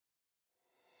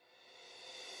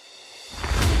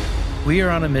We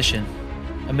are on a mission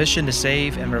to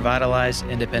save and revitalize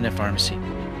independent pharmacy.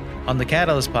 On the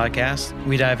Catalyst podcast,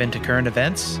 we dive into current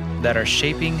events that are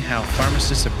shaping how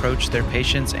pharmacists approach their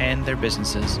patients and their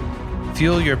businesses.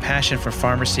 Fuel your passion for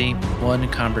pharmacy, one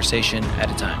conversation at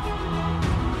a time.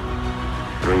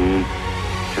 3,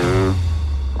 2,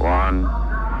 1,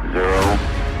 0.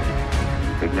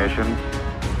 Ignition.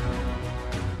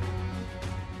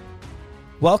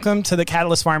 Welcome to the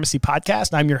Catalyst Pharmacy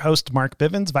Podcast. I'm your host, Mark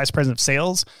Bivens, Vice President of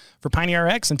Sales for Pioneer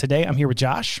Rx, and today I'm here with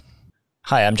Josh.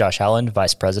 Hi, I'm Josh Allen,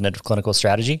 Vice President of Clinical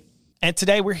Strategy. And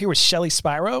today we're here with Shelly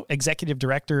Spiro, Executive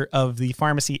Director of the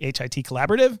Pharmacy HIT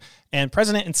Collaborative and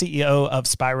President and CEO of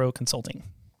Spiro Consulting.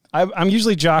 I'm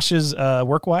usually Josh's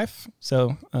work wife,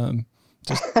 so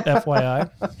just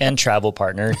FYI. And travel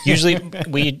partner. Usually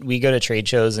we go to trade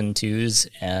shows in twos,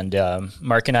 and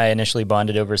Mark and I initially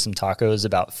bonded over some tacos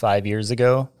about 5 years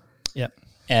ago. Yep.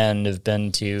 And have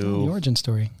been to... the origin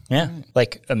story. Yeah,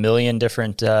 like a million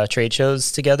different trade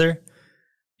shows together.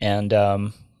 And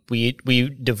we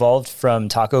devolved from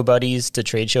taco buddies to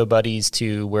trade show buddies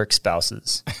to work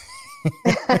spouses.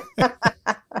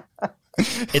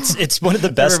 It's one of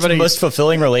the best, most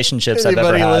fulfilling relationships I've ever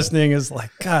had. Everybody listening is like,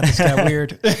 God, this got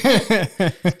weird.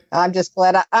 I'm just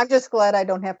glad I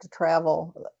don't have to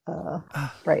travel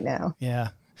right now. Yeah.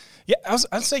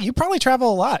 I'd say you probably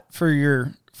travel a lot for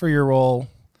your role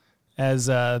as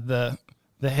the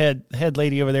head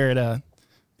lady over there at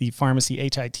the Pharmacy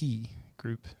HIT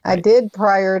group. Right? I did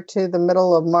prior to the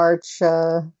middle of March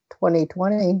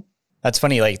 2020. That's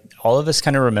funny. Like, all of us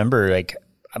kind of remember, like,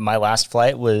 my last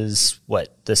flight was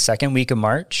the second week of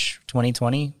March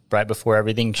 2020, right before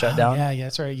everything shut down. Yeah,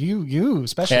 that's right. You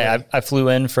especially. Yeah, I flew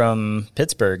in from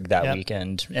Pittsburgh that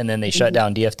weekend, and then they shut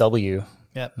down DFW.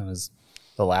 Yep, that was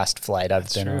the last flight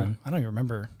I've been on. I don't even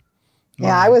remember.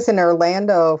 Yeah, I was in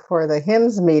Orlando for the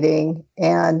HIMSS meeting,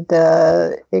 and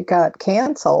it got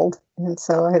canceled, and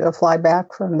so I had to fly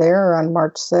back from there on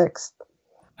March 6th.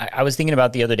 I was thinking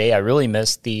about the other day, I really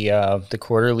missed the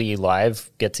quarterly live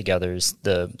get-togethers.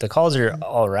 The calls are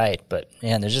all right, but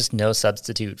man, there's just no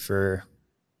substitute for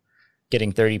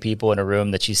getting 30 people in a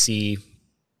room that you see,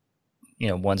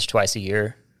 once or twice a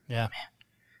year. Yeah. Man.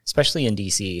 Especially in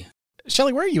DC.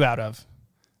 Shelly, where are you out of?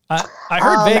 I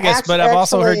heard Vegas, but I've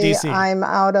also heard DC. I'm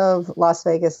out of Las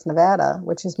Vegas, Nevada,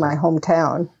 which is my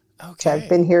hometown. Okay. I've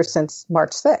been here since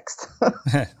March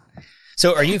 6th.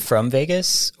 So are you from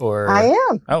Vegas or? I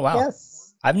am. Oh, wow.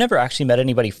 Yes. I've never actually met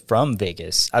anybody from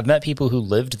Vegas. I've met people who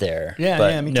lived there,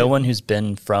 but no one who's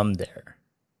been from there.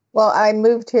 Well, I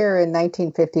moved here in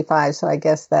 1955, so I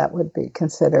guess that would be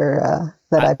consider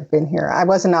that I've been here. I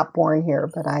was not born here,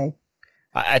 but I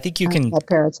think you can. My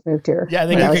parents moved here. Yeah, I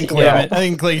think you can claim it. I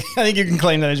think you can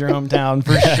claim that as your hometown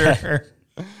for sure.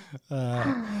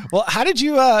 Well, how did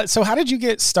you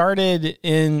get started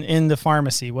in the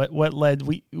pharmacy? What led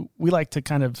we like to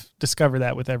kind of discover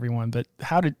that with everyone, but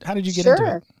how did you get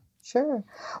into it? Sure.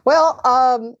 Well,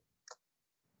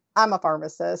 I'm a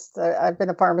pharmacist. I've been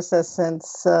a pharmacist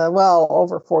since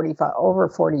over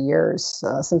 40 years,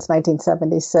 since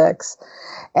 1976.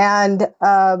 And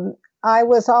I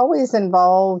was always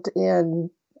involved in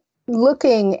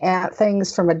looking at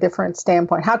things from a different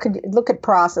standpoint. How could you look at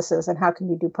processes and how can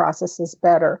you do processes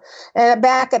better? And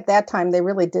back at that time, they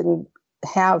really didn't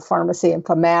have pharmacy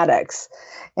informatics.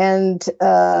 And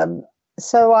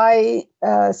so I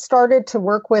started to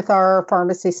work with our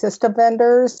pharmacy system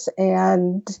vendors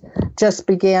and just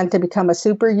began to become a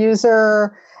super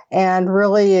user and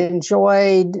really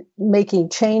enjoyed making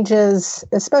changes,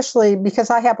 especially because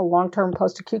I have a long-term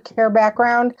post-acute care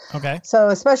background. Okay. So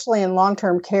especially in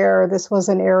long-term care, this was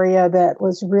an area that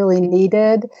was really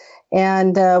needed.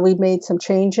 And we made some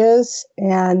changes,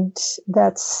 and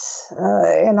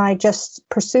and I just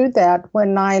pursued that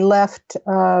when I left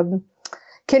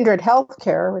Kindred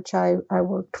Healthcare, which I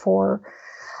worked for.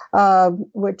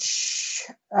 Which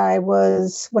I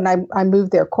was, when I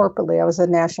moved there corporately, I was a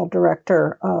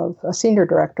senior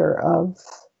director of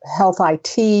health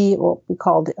IT, what we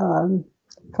called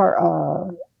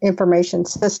for information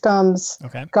systems,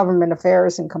 government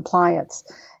affairs, and compliance.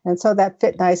 And so that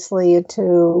fit nicely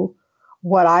into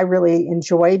what I really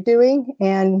enjoyed doing.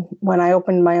 And when I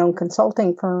opened my own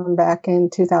consulting firm back in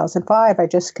 2005, I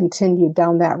just continued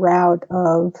down that route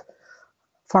of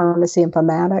pharmacy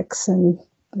informatics and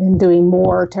doing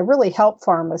more to really help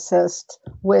pharmacists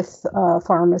with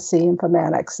pharmacy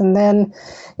informatics. And then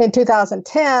in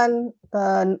 2010,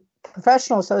 the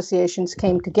professional associations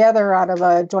came together out of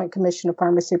a Joint Commission of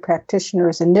Pharmacy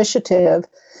Practitioners initiative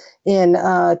in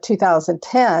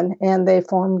 2010, and they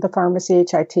formed the Pharmacy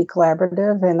HIT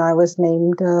Collaborative, and I was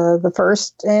named the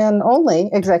first and only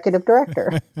executive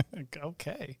director.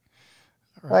 Okay.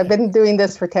 Right. I've been doing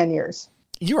this for 10 years.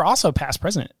 You were also past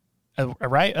president,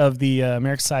 right, of the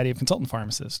American Society of Consultant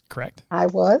Pharmacists, correct? I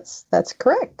was. That's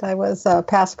correct. I was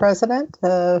past president,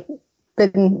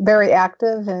 been very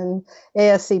active in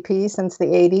ASCP since the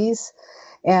 80s,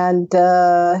 and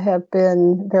have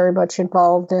been very much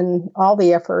involved in all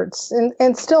the efforts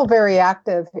and still very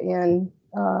active in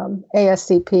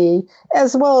ASCP,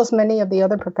 as well as many of the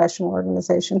other professional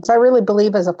organizations. I really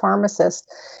believe as a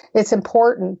pharmacist, it's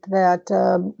important that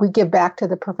we give back to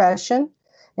the profession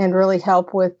and really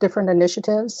help with different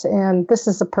initiatives. And this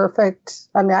is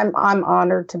I'm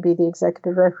honored to be the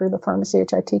executive director of the Pharmacy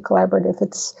HIT Collaborative.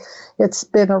 It's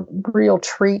been a real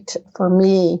treat for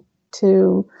me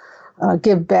to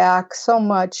give back so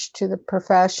much to the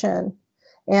profession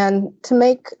and to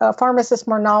make pharmacists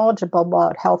more knowledgeable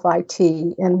about health IT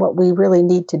and what we really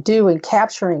need to do in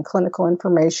capturing clinical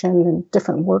information and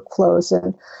different workflows.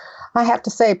 And I have to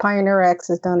say, PioneerX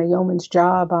has done a yeoman's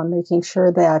job on making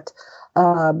sure that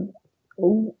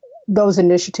those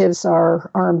initiatives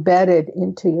are embedded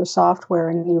into your software,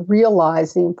 and you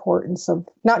realize the importance of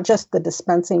not just the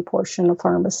dispensing portion of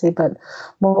pharmacy, but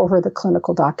moreover the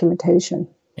clinical documentation.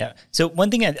 Yeah. So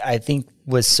one thing I think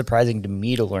was surprising to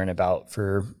me to learn about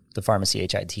for the Pharmacy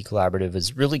HIT Collaborative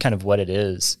is really kind of what it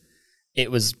is. It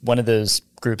was one of those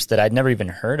groups that I'd never even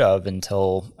heard of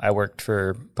until I worked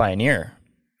for Pioneer.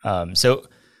 So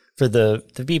for the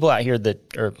people out here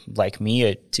that are like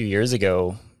me 2 years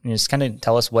ago, just kind of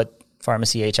tell us what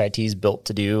Pharmacy HIT is built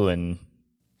to do, and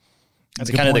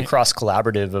it's kind of the cross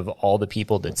collaborative of all the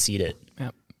that that seed it.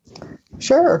 Yep.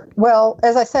 Sure. Well,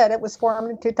 as I said, it was formed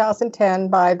in 2010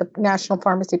 by the National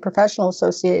Pharmacy Professional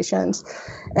Associations,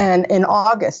 and in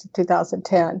August of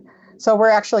 2010. So we're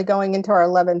actually going into our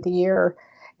 11th year.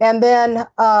 And then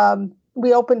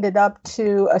we opened it up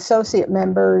to associate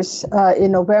members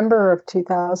in November of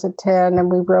 2010,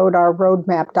 and we wrote our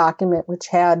roadmap document, which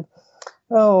had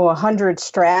 100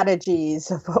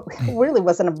 strategies of what really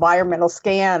was an environmental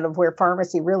scan of where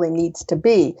pharmacy really needs to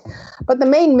be. But the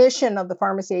main mission of the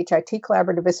Pharmacy HIT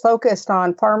Collaborative is focused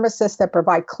on pharmacists that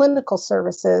provide clinical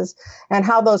services and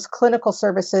how those clinical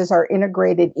services are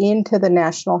integrated into the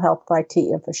national health IT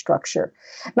infrastructure.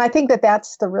 And I think that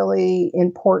that's the really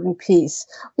important piece.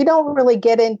 We don't really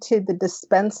get into the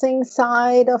dispensing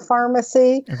side of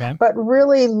pharmacy, but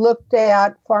really looked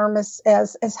at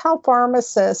as how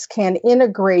pharmacists can integrate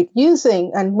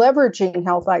using and leveraging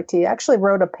health IT. I actually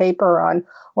wrote a paper on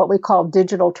what we call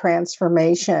digital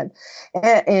transformation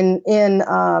in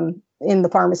the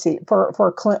pharmacy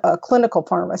for clinical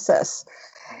pharmacists.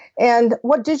 And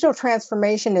what digital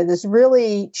transformation is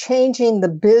really changing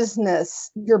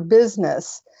your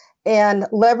business and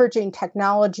leveraging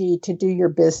technology to do your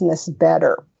business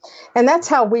better. And that's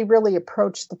how we really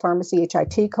approached the Pharmacy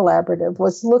HIT Collaborative,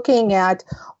 was looking at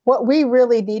what we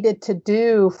really needed to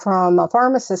do from a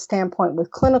pharmacist standpoint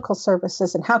with clinical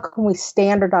services, and how can we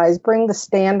standardize, bring the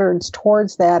standards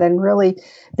towards that, and really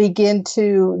begin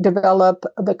to develop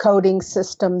the coding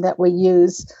system that we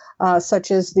use,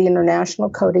 such as the international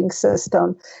coding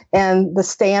system and the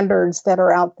standards that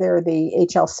are out there, the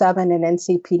HL7 and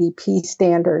NCPDP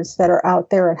standards that are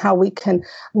out there, and how we can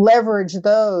leverage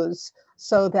those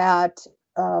so that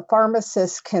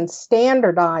pharmacists can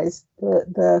standardize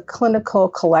the clinical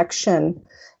collection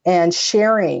and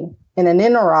sharing in an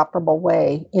interoperable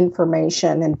way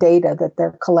information and data that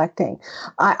they're collecting.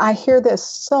 I hear this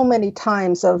so many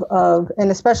times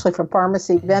and especially from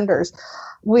pharmacy vendors,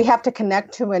 we have to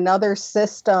connect to another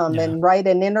system and write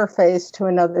an interface to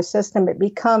another system. It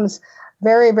becomes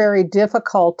very, very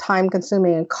difficult,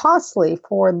 time-consuming, and costly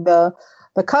for the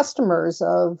customers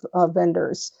of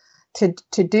vendors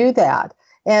to do that.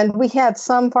 And we had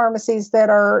some pharmacies that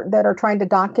are trying to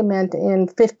document in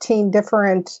 15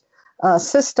 different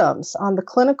systems on the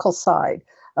clinical side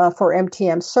for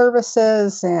MTM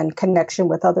services and connection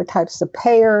with other types of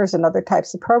payers and other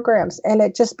types of programs. And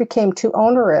it just became too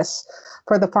onerous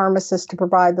for the pharmacist to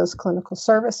provide those clinical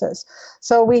services.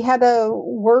 So we had to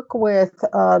work with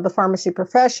the pharmacy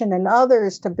profession and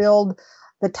others to build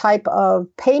the type of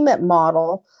payment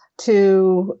model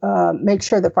to make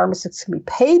sure that pharmacists can be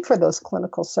paid for those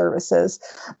clinical services.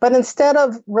 But instead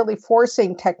of really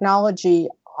forcing technology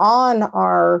on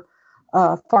our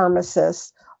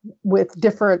pharmacists with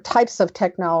different types of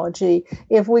technology,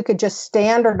 if we could just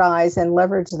standardize and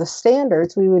leverage the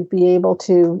standards, we would be able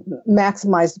to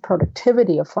maximize the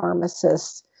productivity of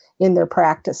pharmacists in their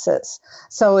practices.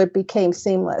 So it became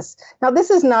seamless. Now, this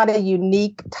is not a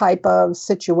unique type of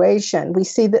situation. We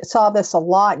saw this a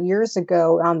lot years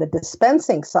ago on the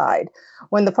dispensing side.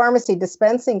 When the pharmacy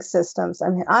dispensing systems, I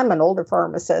mean, I'm an older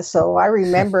pharmacist, so I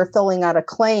remember filling out a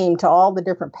claim to all the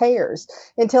different payers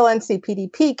until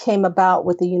NCPDP came about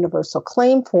with the universal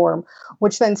claim form,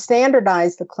 which then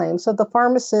standardized the claim. So the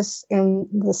pharmacists, and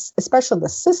especially the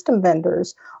system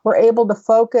vendors, were able to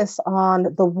focus on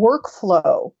the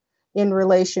workflow in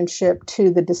relationship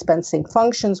to the dispensing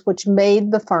functions, which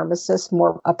made the pharmacist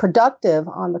more productive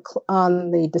on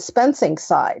the dispensing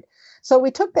side. So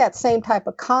we took that same type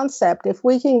of concept. If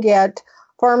we can get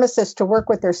pharmacists to work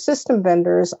with their system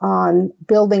vendors on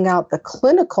building out the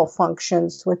clinical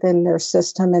functions within their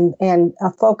system and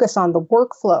focus on the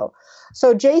workflow.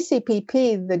 So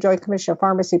JCPP, the Joint Commission of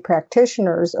Pharmacy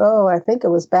Practitioners, I think it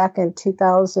was back in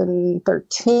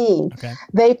 2013. Okay.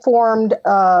 They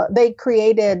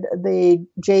created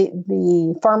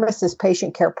the pharmacist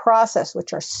patient care process,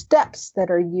 which are steps that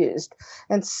are used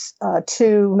and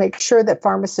to make sure that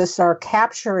pharmacists are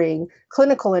capturing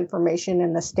clinical information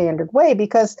in a standard way,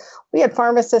 because we had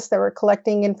pharmacists that were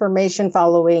collecting information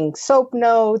following SOAP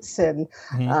notes and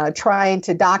trying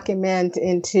to document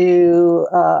into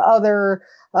other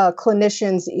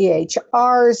clinicians'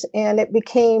 EHRs, and it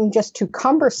became just too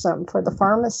cumbersome for the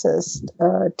pharmacist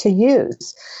to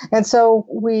use. And so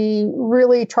we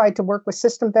really tried to work with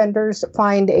system vendors,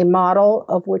 find a model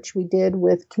of which we did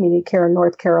with Community Care in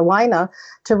North Carolina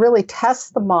to really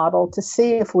test the model to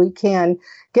see if we can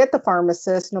get the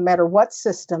pharmacist, no matter what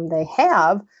system they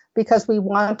have, because we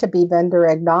want to be vendor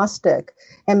agnostic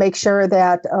and make sure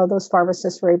that those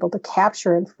pharmacists were able to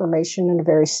capture information in a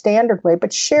very standard way,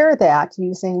 but share that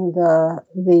using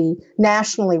the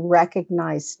nationally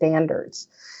recognized standards.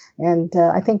 And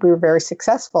I think we were very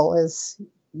successful as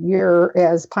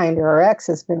Pioneer Rx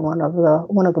has been one of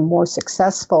the more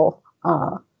successful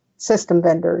system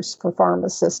vendors for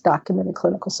pharmacists documenting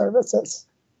clinical services.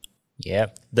 Yeah.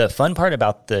 The fun part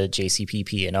about the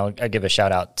JCPP, and I'll give a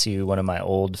shout out to one of my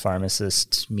old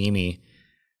pharmacists, Mimi.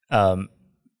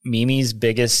 Mimi's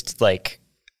biggest, I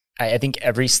think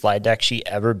every slide deck she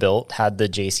ever built had the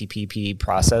JCPP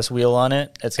process wheel on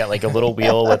it. It's got a little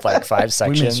wheel with 5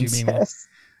 sections. We miss you,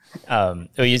 Mimi.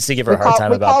 We used to give her a hard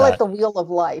time about that. We call it the wheel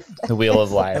of life. The wheel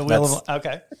of life.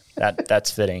 Okay. That's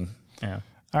fitting. Yeah.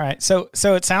 All right. So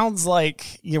it sounds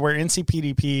like where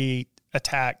NCPDP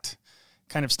attacked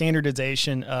kind of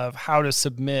standardization of how to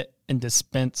submit and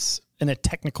dispense in a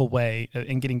technical way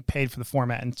and getting paid for the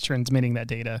format and transmitting that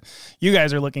data. You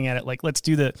guys are looking at it let's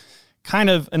do the kind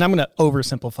of, and I'm going to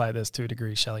oversimplify this to a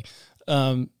degree, Shelley.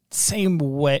 Same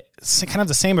way, kind of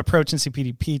the same approach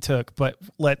NCPDP took, but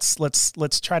let's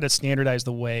try to standardize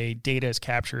the way data is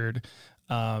captured,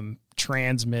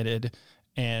 transmitted,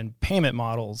 and payment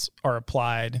models are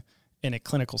applied in a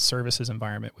clinical services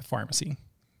environment with pharmacy.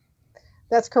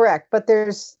 That's correct. But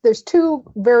there's two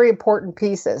very important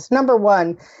pieces. Number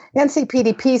one,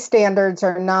 NCPDP standards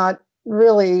are not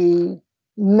really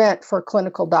meant for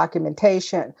clinical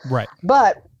documentation. Right.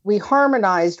 But we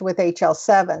harmonized with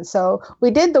HL7. So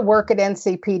we did the work at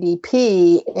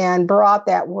NCPDP and brought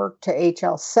that work to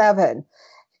HL7.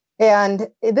 And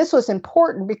this was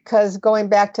important because going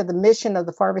back to the mission of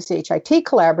the Pharmacy HIT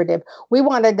Collaborative, we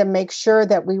wanted to make sure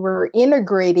that we were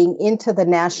integrating into the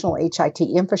national HIT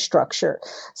infrastructure.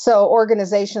 So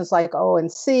organizations like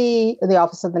ONC, the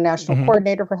Office of the National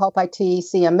Coordinator for Health IT,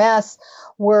 CMS,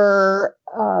 were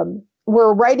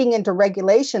writing into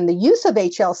regulation the use of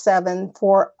HL7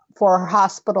 for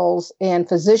hospitals and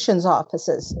physicians'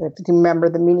 offices, if you remember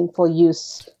the Meaningful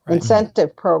Use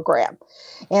Incentive Program.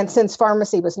 And since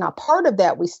pharmacy was not part of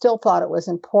that, we still thought it was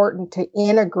important to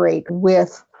integrate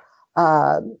with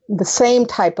the same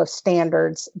type of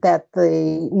standards that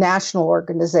the national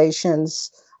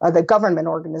organizations, the government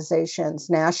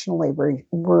organizations nationally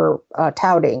were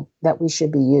touting that we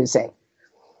should be using.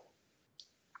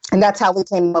 And that's how we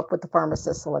came up with the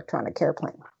Pharmacist Electronic Care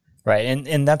Plan. Right.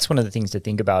 And that's one of the things to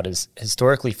think about is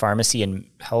historically pharmacy and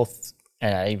health,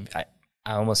 and I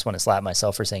almost want to slap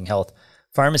myself for saying health,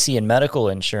 pharmacy and medical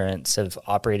insurance have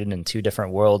operated in two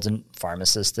different worlds, and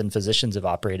pharmacists and physicians have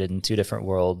operated in two different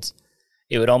worlds.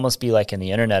 It would almost be like in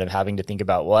the internet of having to think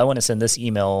about, well, I want to send this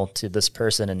email to this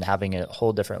person and having a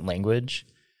whole different language.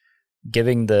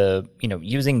 Giving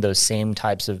using those same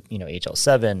types of,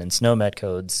 HL7 and SNOMED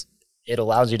codes, it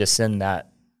allows you to send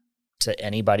that to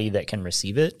anybody that can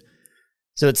receive it.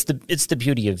 So it's the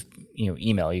beauty of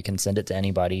email. You can send it to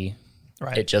anybody.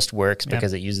 Right. It just works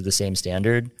because it uses the same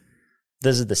standard.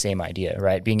 This is the same idea,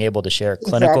 right? Being able to share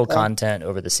clinical content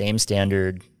over the same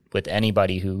standard with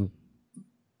anybody who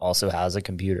also has a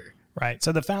computer. Right.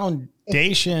 So the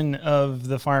foundation of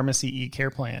the pharmacy e-care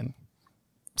plan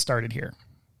started here.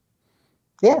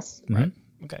 Yes. Right.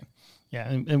 Okay. Yeah,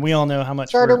 and we all know how much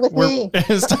started with me.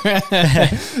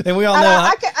 And we all know.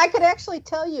 I could actually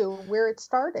tell you where it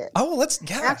started. Oh, let's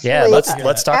talk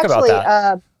about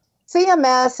that.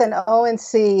 CMS and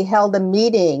ONC held a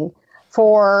meeting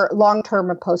for long-term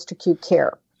and post-acute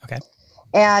care. Okay.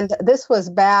 And this was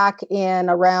back in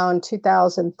around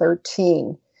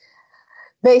 2013.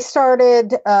 They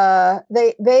started,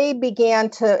 they began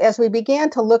to, as we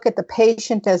began to look at the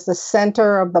patient as the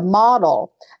center of the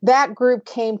model, that group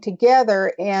came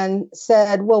together and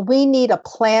said, well, we need a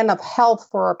plan of health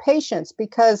for our patients,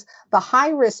 because the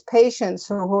high-risk patients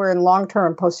who are in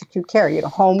long-term post-acute care,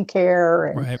 home care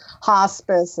and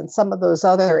hospice and some of those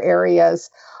other areas,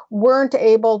 weren't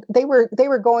able, they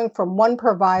were going from one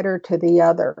provider to the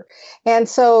other. And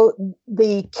so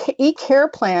the e-care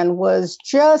plan was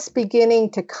just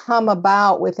beginning to come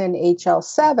about within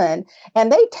HL7,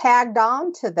 and they tagged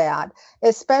on to that,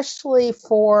 especially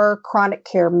for chronic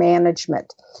care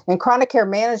management. And chronic care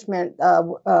management,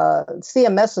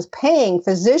 CMS was paying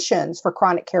physicians for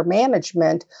chronic care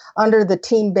management under the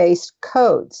team-based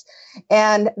codes.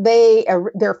 And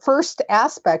their first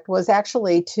aspect was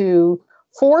actually to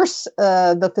force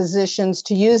the physicians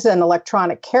to use an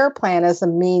electronic care plan as a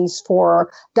means for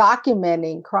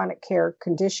documenting chronic care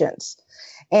conditions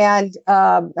and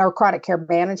or chronic care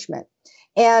management.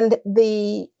 And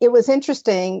it was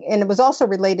interesting, and it was also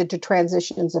related to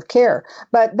transitions of care.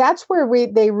 But that's where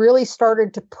they really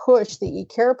started to push the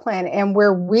e-care plan, and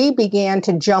where we began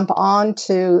to jump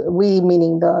onto, we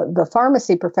meaning the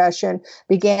pharmacy profession,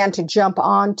 began to jump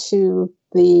onto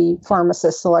the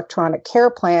pharmacist's electronic care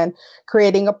plan,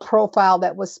 creating a profile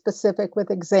that was specific with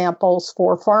examples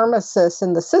for pharmacists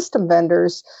and the system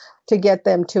vendors to get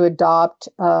them to adopt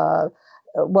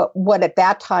what at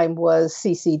that time was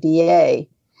CCDA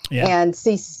and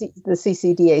the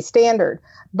CCDA standard.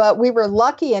 But we were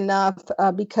lucky enough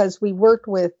because we worked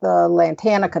with the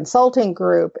Lantana Consulting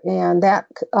Group, and that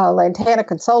Lantana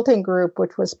Consulting Group,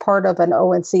 which was part of an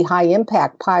ONC high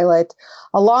impact pilot,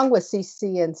 along with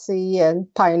CCNC,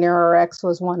 and Pioneer RX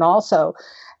was one also,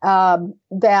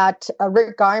 that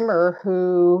Rick Geimer,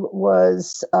 who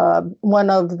was one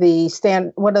of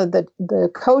the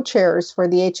co-chairs for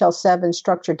the HL7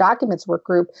 Structured Documents Work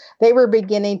Group, they were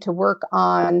beginning to work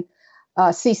on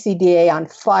CCDA on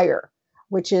FHIR,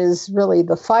 which is really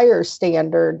the FHIR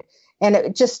standard. And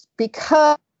it just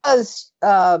because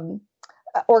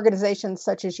organizations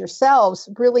such as yourselves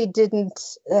really didn't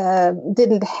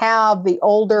have the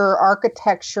older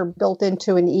architecture built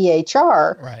into an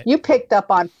EHR, you picked up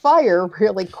on FHIR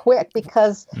really quick,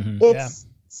 because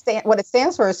what it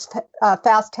stands for is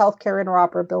Fast Healthcare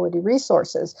Interoperability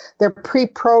Resources. They're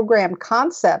pre-programmed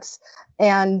concepts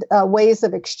and ways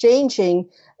of exchanging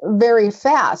very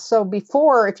fast. So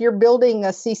before, if you're building a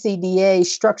CCDA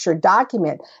structured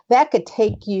document, that could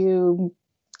take you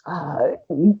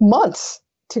months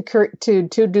to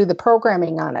do the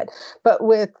programming on it. But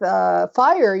with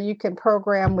FHIR, you can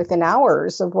program within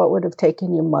hours of what would have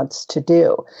taken you months to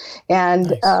do.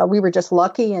 And we were just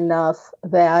lucky enough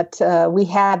that we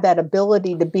had that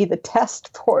ability to be the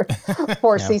test for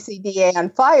CCDA on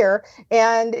FHIR,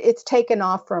 and it's taken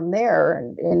off from there.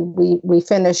 And we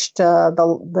finished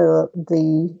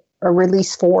the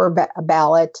Release 4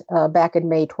 ballot back in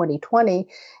May 2020.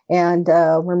 And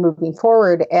we're moving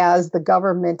forward as the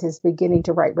government is beginning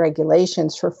to write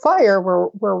regulations for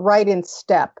FHIR. We're right in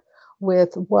step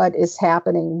with what is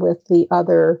happening with the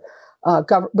other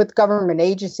with government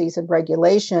agencies and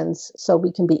regulations, so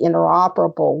we can be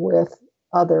interoperable with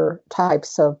other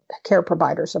types of care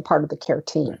providers, a part of the care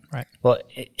team. Right. Well,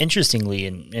 interestingly,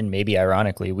 and maybe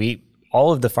ironically,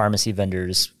 all of the pharmacy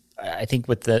vendors, I think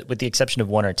with the exception of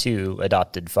one or two,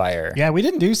 adopted FHIR. Yeah, we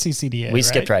didn't do CCDA. We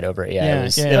skipped right over it.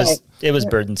 It was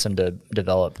burdensome to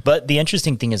develop. But the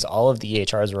interesting thing is all of the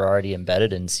EHRs were already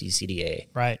embedded in CCDA.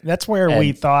 Right. That's where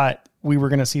we thought we were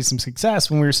going to see some success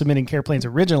when we were submitting care plans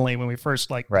originally, when we first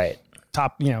when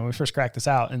we first cracked this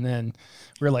out. And then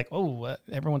we were like,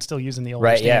 everyone's still using the old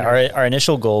standard. Yeah. Our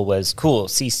initial goal was, cool,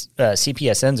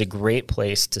 CPSN's a great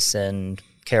place to send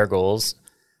care goals,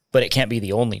 but it can't be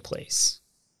the only place.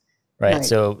 Right.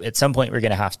 So at some point, we're going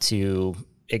to have to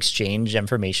exchange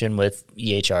information with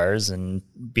EHRs and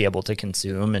be able to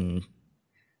consume and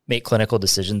make clinical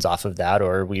decisions off of that,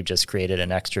 or we've just created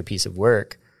an extra piece of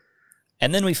work.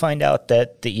 And then we find out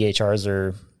that the EHRs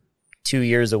are 2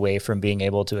 years away from being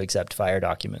able to accept FHIR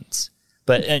documents.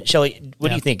 But Shelley, what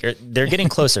do you think? They're getting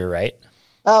closer, right?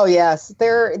 Oh, yes.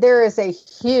 There is a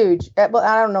huge, well,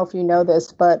 I don't know if you know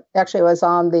this, but actually I was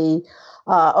on the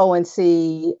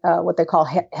ONC, what they call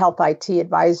Health IT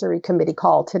Advisory Committee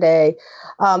call today.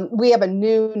 We have a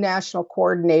new national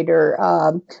coordinator,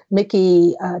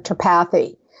 Mickey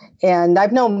Tripathi. And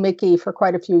I've known Mickey for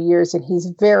quite a few years, and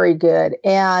he's very good.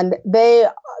 And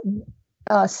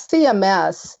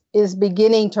CMS is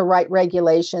beginning to write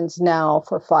regulations now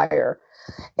for fire.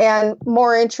 And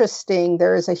more interesting,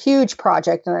 there is a huge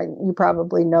project, and you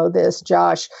probably know this,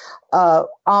 Josh,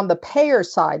 on the payer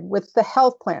side with the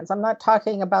health plans. I'm not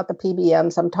talking about the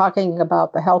PBMs. I'm talking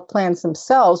about the health plans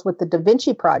themselves with the Da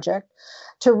Vinci Project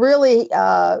to really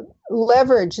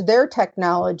leverage their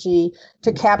technology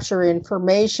to capture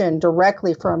information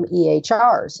directly from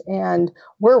EHRs. And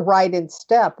we're right in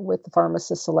step with the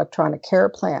pharmacist's electronic care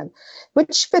plan,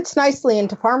 which fits nicely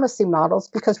into pharmacy models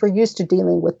because we're used to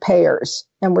dealing with payers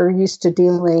and we're used to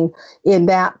dealing in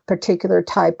that particular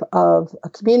type of a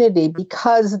community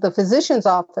because the physician's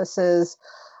offices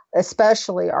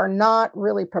especially are not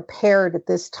really prepared at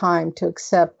this time to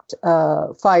accept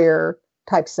fire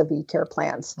types of e-care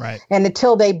plans. Right. And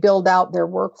until they build out their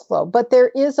workflow. But there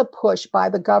is a push by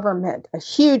the government, a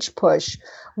huge push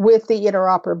with the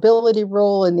interoperability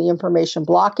rule and the information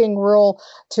blocking rule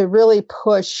to really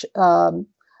push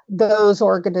those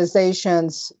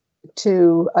organizations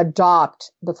to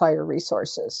adopt the fire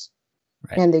resources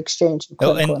and the exchange of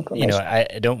clinical information.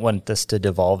 I don't want this to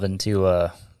devolve into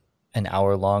an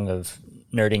hour long of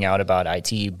nerding out about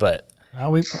IT, but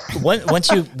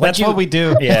once you that's what we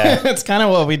do. Yeah, that's kind of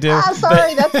what we do.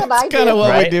 Sorry, that's what I do. Kind of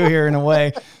what we do here in a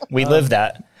way. We live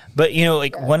that. But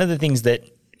one of the things that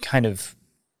kind of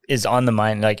is on the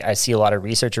mind, like I see a lot of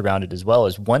research around it as well,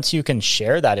 is once you can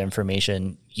share that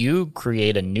information, you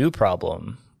create a new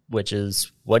problem, which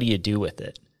is what do you do with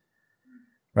it?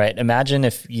 Right? Imagine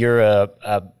if you're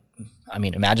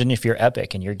imagine if you're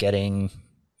Epic and you're getting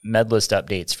MedList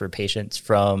updates for patients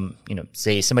from,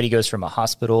 say somebody goes from a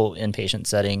hospital inpatient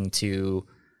setting to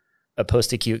a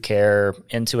post-acute care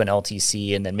into an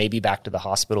LTC and then maybe back to the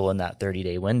hospital in that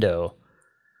 30-day window.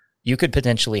 You could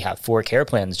potentially have 4 care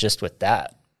plans just with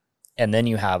that. And then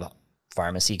you have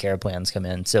pharmacy care plans come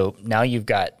in. So now you've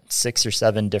got 6 or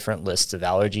 7 different lists of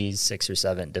allergies, 6 or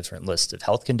 7 different lists of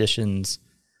health conditions,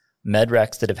 med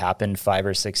recs that have happened 5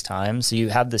 or 6 times. So you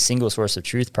have the single source of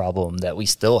truth problem that we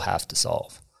still have to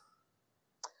solve.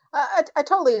 I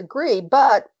totally agree.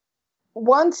 But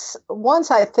once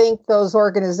I think those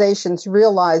organizations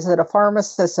realize that a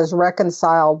pharmacist has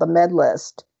reconciled the med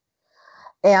list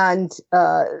and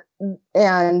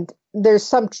there's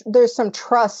some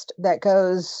trust that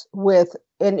goes with,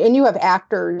 and you have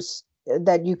actors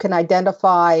that you can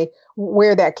identify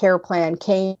where that care plan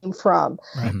came from,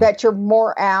 that you're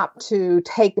more apt to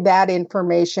take that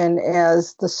information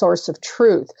as the source of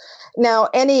truth. Now,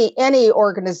 any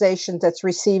organization that's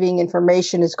receiving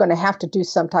information is going to have to do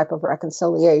some type of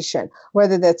reconciliation,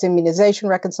 whether that's immunization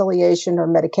reconciliation or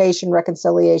medication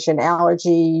reconciliation,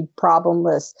 allergy problem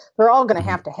list. They're all going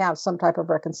to have some type of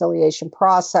reconciliation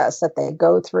process that they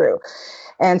go through.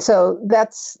 And so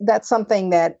that's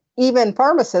something that even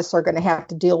pharmacists are going to have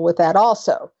to deal with that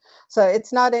also. So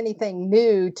it's not anything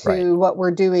new to what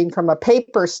we're doing from a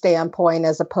paper standpoint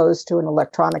as opposed to an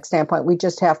electronic standpoint. We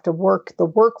just have to work the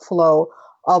workflow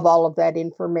of all of that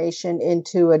information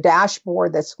into a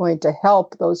dashboard that's going to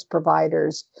help those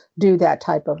providers do that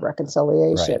type of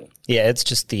reconciliation. Right. Yeah, it's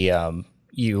just the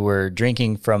you were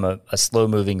drinking from a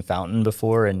slow-moving fountain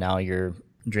before, and now you're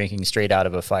drinking straight out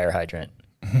of a fire hydrant.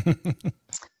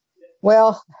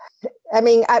 Well,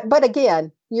 but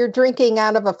again, you're drinking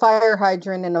out of a fire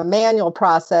hydrant in a manual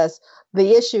process.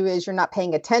 The issue is you're not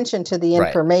paying attention to the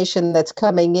information that's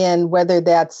coming in, whether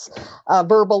that's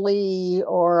verbally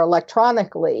or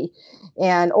electronically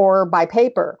or by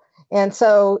paper. And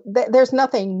so there's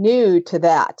nothing new to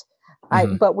that.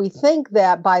 But we think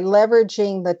that by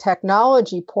leveraging the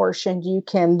technology portion, you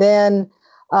can then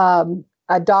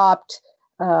adopt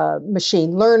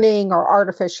machine learning or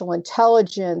artificial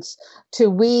intelligence to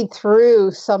weed through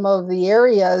some of the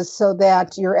areas so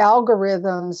that your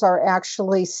algorithms are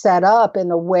actually set up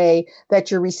in a way that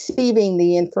you're receiving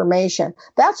the information.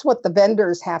 That's what the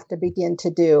vendors have to begin to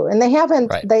do. And they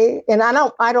haven't, and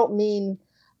I don't mean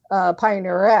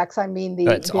Pioneer X, I mean the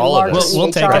large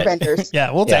EHR vendors.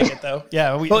 Yeah, we'll take it though.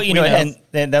 Yeah. And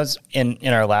that was in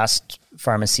our last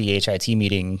pharmacy HIT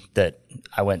meeting that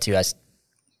I went to. I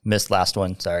missed last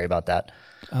one. Sorry about that.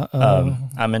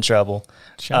 I'm in trouble.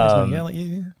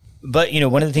 But,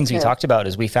 one of the things we talked about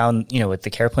is we found, with the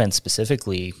care plan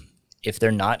specifically, if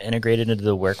they're not integrated into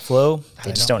the workflow,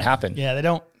 they just don't happen. Yeah, they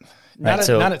don't. Not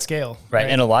at scale. Right.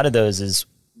 And a lot of those is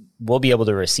we'll be able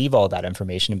to receive all that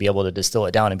information and be able to distill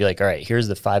it down and be like, all right, here's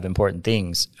the 5 important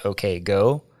things. Okay,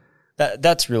 go.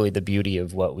 That's really the beauty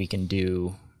of what we can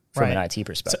do from Right. an IT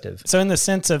perspective. So in the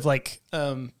sense of like,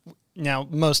 now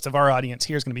most of our audience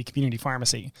here is going to be community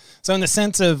pharmacy. So in the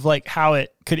sense of like how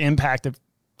it could impact a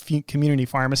community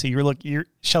pharmacy, you're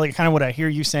Shelly, kind of what I hear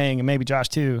you saying, and maybe Josh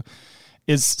too,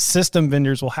 is system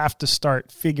vendors will have to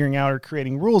start figuring out or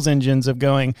creating rules engines of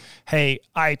going, hey,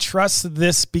 I trust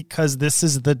this because this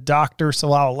is the doctor,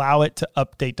 so I'll allow it to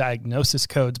update diagnosis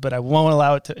codes, but I won't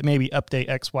allow it to maybe update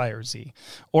X, Y, or Z,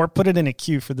 or put it in a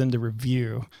queue for them to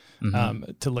review,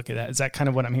 to look at that. Is that kind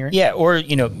of what I'm hearing? Yeah, or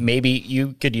maybe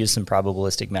you could use some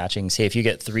probabilistic matching. Say if you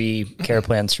get 3 care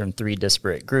plans from 3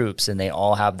 disparate groups and they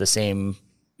all have the same,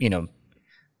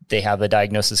 they have a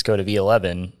diagnosis code of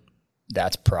E11,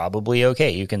 that's probably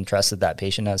okay. You can trust that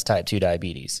patient has type 2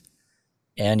 diabetes.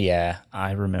 And yeah,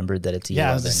 I remembered that it's E11.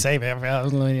 Yeah, I was just saying, I don't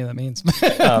know what that means.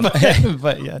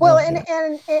 But yeah. Well,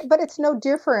 no, but it's no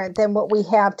different than what we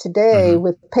have today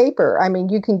with paper. I mean,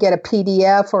 you can get a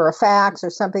PDF or a fax or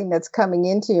something that's coming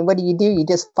into you. What do? You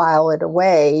just file it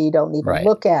away. You don't even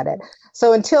look at it.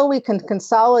 So until we can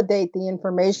consolidate the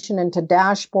information into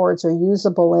dashboards or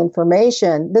usable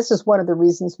information, this is one of the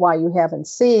reasons why you haven't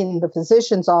seen the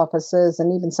physicians' offices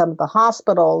and even some of the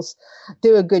hospitals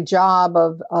do a good job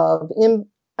of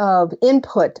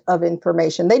input of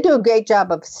information. They do a great job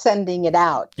of sending it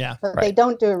out, but they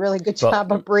don't do a really good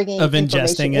job of bringing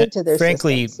information into their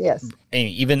frankly, systems. Yes.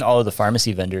 Even all of the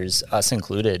pharmacy vendors, us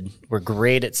included, we're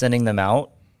great at sending them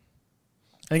out.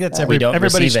 I think that's We don't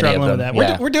everybody's receive any of struggling with them. that.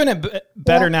 Yeah. We're doing it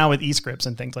better now with eScripts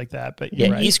and things like that. But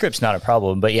you're right. eScript's not a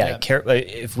problem. But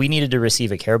if we needed to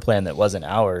receive a care plan that wasn't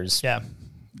ours, okay.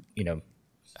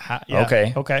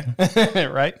 okay.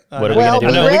 right. What are we Well,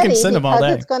 going to I do? know, we can send them all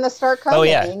because day. it's going to start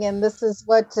coming, and this is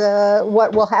what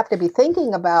we'll have to be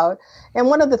thinking about. And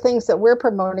one of the things that we're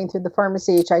promoting through the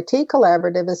Pharmacy HIT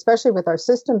Collaborative, especially with our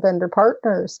system vendor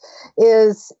partners,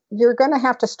 is you're going to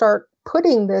have to start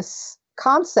putting this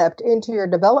concept into your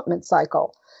development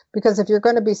cycle. Because if you're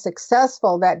going to be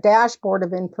successful, that dashboard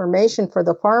of information for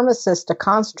the pharmacist to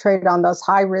concentrate on those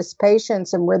high-risk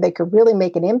patients and where they could really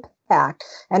make an impact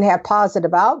and have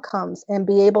positive outcomes and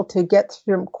be able to get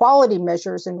through quality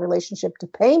measures in relationship to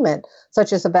payment,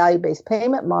 such as a value-based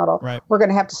payment model, we're going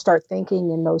to have to start thinking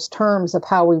in those terms of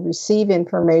how we receive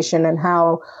information and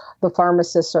how the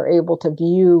pharmacists are able to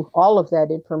view all of that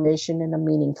information in a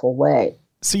meaningful way.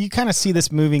 So you kind of see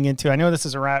this moving into, I know this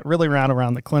is really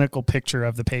around the clinical picture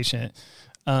of the patient.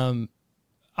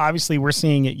 Obviously, we're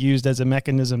seeing it used as a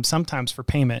mechanism sometimes for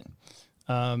payment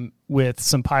with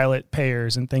some pilot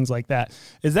payers and things like that.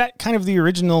 Is that kind of the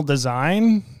original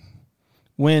design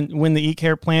when the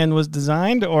eCare plan was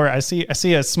designed? Or I see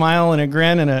a smile and a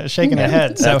grin and a shaking of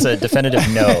head. So that's a definitive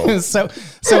no.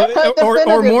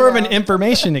 or more of an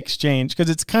information exchange,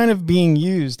 because it's kind of being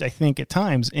used, I think, at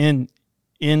times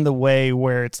in the way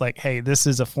where it's like, hey, this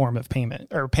is a form of payment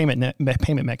or payment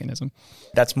mechanism.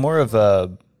 That's more of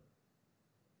the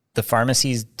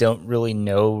pharmacies don't really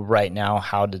know right now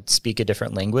how to speak a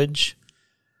different language.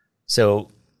 So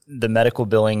the medical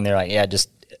billing, they're like, yeah, just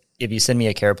if you send me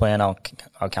a care plan, I'll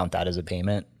count that as a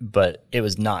payment. But it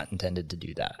was not intended to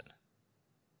do that.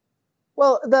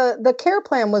 Well, the care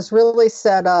plan was really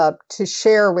set up to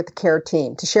share with the care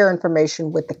team, to share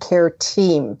information with the care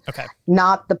team,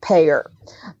 not the payer.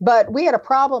 But we had a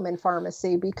problem in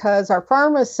pharmacy because our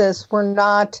pharmacists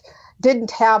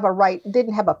didn't have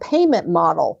a payment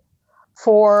model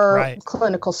for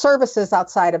clinical services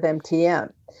outside of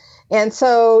MTM. And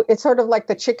so it's sort of like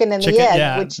the chicken and the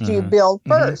egg, which do you build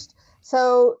first?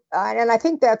 So, and I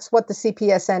think that's what the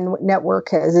CPSN network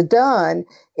has done,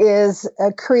 is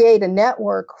create a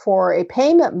network for a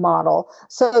payment model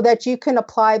so that you can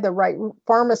apply the right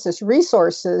pharmacist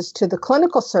resources to the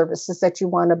clinical services that you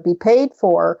want to be paid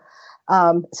for.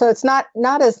 So it's not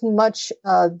as much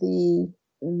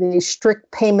the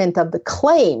strict payment of the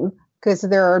claim, because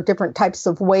there are different types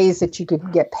of ways that you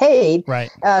could get paid,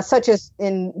 such as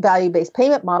in value-based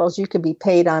payment models, you could be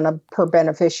paid on a per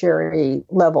beneficiary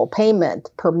level payment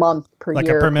per month, per like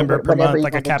year, a per member per month,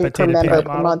 like a capitated payment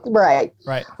model. Month, right,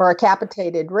 or a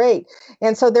capitated rate.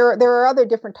 And so there are other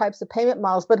different types of payment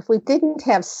models, but if we didn't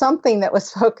have something that was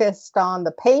focused on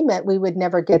the payment, we would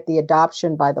never get the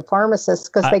adoption by the pharmacists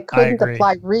because they couldn't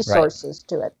apply resources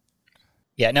to it.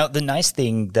 Yeah. Now, the nice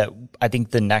thing that I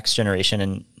think the next generation,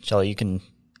 and Shelly, you can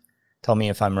tell me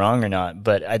if I'm wrong or not,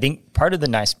 but I think part of the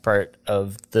nice part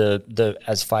of the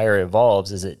as FHIR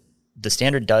evolves is that the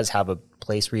standard does have a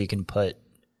place where you can put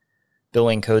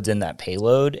billing codes in that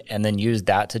payload and then use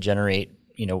that to generate,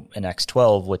 an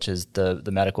X12, which is the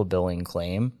medical billing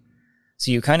claim. So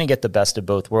you kind of get the best of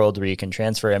both worlds where you can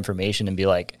transfer information and be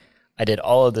like, I did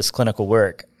all of this clinical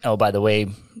work. Oh, by the way,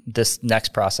 this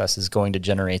next process is going to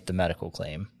generate the medical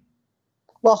claim.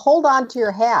 Well, hold on to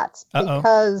your hats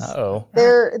because Uh-oh.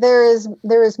 there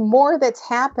is more that's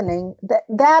happening.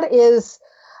 That is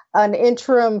an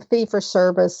interim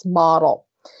fee-for-service model.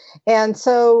 And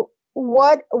so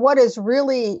what is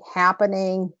really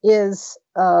happening is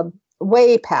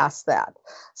way past that.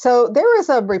 So there was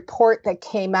a report that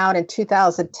came out in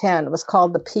 2010. It was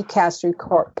called the PCAST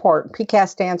report. PCAST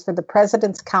stands for the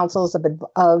President's Councils of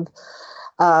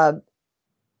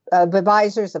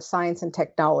Advisors of Science and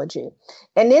Technology.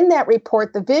 And in that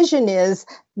report, the vision is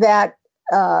that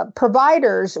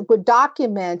providers would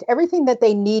document everything that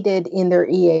they needed in their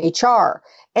EHR.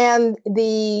 And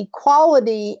the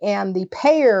quality and the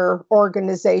payer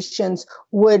organizations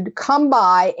would come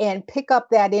by and pick up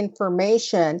that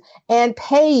information and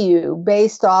pay you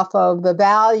based off of the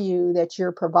value that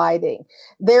you're providing.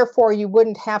 Therefore, you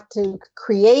wouldn't have to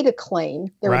create a claim.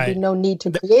 There would be no need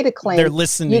to create a claim. They're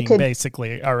listening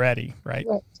basically already, right?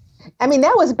 I mean,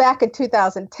 that was back in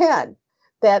 2010.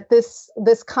 That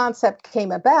this concept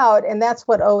came about, and that's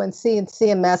what ONC and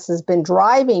CMS has been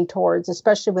driving towards,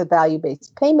 especially with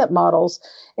value-based payment models,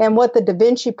 and what the Da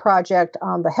Vinci Project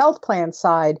on the health plan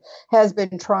side has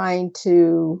been trying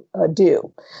to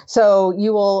do. So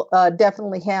you will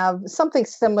definitely have something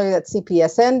similar that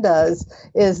CPSN does,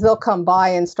 is they'll come by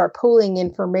and start pulling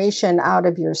information out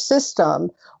of your system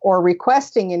or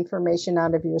requesting information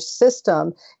out of your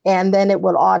system, and then it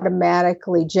will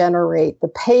automatically generate the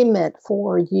payment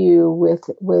for you with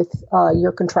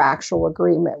your contractual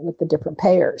agreement with the different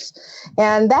payers.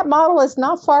 And that model is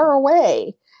not far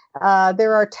away.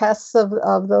 There are tests of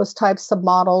those types of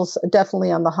models,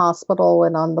 definitely on the hospital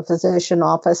and on the physician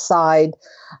office side,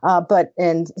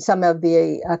 and some of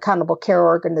the accountable care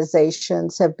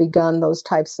organizations have begun those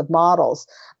types of models.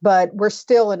 But we're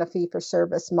still in a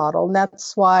fee-for-service model, and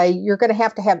that's why you're going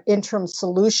to have interim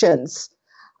solutions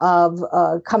of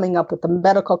coming up with the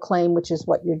medical claim, which is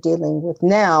what you're dealing with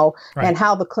now, and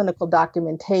how the clinical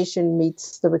documentation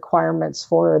meets the requirements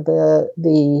for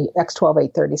the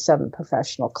X12837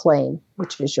 professional claim,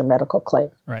 which is your medical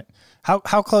claim. Right. How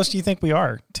close do you think we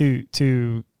are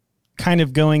to kind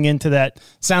of going into that?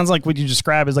 Sounds like what you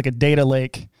describe is like a data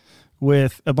lake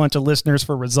with a bunch of listeners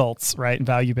for results, right? And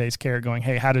value-based care going,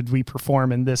 hey, how did we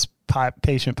perform in this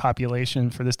patient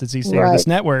population for this disease state or this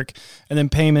network? And then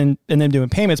payment, and then doing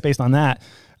payments based on that.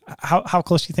 How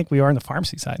close do you think we are on the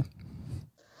pharmacy side?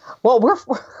 Well,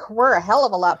 we're a hell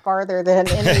of a lot farther than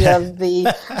any of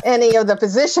the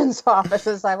physicians'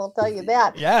 offices. I will tell you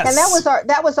that. Yes. And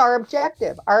that was our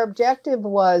objective. Our objective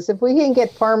was, if we can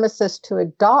get pharmacists to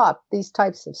adopt these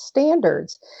types of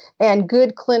standards and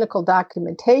good clinical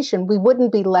documentation, we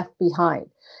wouldn't be left behind,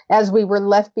 as we were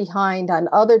left behind on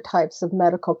other types of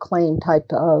medical claim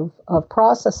type of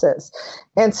processes.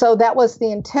 And so that was the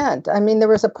intent. I mean, there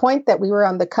was a point that we were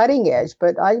on the cutting edge,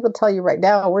 but I will tell you right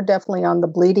now, we're definitely on the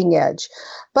bleeding edge.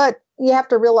 But you have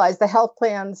to realize the health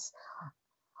plans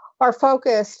are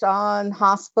focused on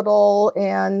hospital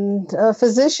and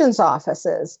physicians'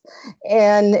 offices.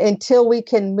 And until we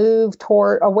can move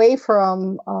away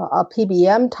from a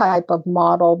PBM type of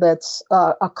model that's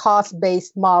a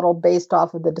cost-based model based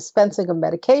off of the dispensing of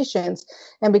medications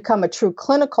and become a true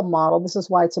clinical model, this is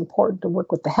why it's important to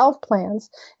work with the health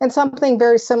plans, and something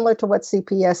very similar to what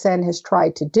CPSN has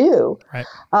tried to do. Right.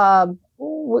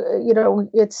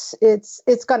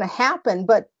 It's going to happen,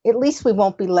 but at least we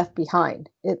won't be left behind.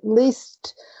 At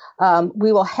least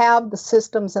we will have the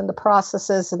systems and the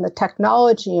processes and the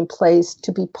technology in place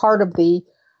to be part of the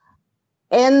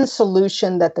end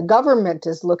solution that the government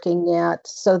is looking at,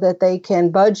 so that they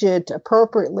can budget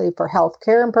appropriately for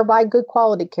healthcare and provide good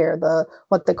quality care,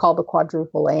 what they call the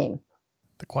quadruple aim.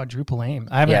 The quadruple aim.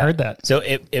 I haven't heard that. So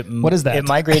what is that? It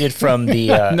migrated from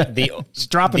just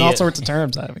dropping all sorts of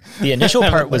terms out of me. The initial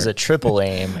part was a triple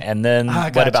aim, and then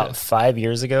about 5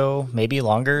 years ago, maybe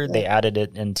longer, they added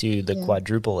it into the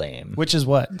quadruple aim, which is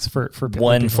what? It's for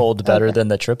one fold better than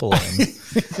the triple aim.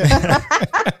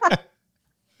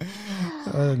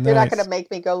 You're not going to make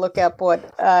me go look up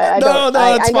what. I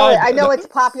know it's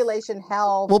population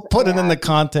health. We'll put it in the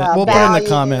content. We'll put it in the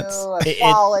comments.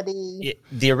 Quality.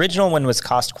 The original one was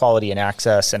cost, quality, and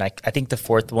access, and I think the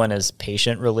fourth one is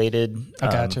patient related.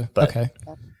 Gotcha. But okay.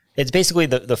 It's basically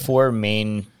the four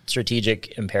main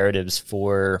strategic imperatives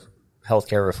for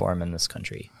healthcare reform in this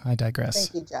country. I digress.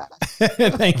 Thank you, Josh.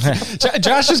 Thank you.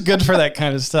 Josh is good for that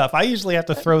kind of stuff. I usually have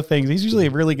to throw things. He's usually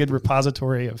a really good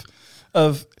repository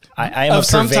I am a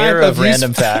purveyor of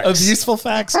random facts. Of useful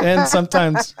facts and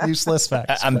sometimes useless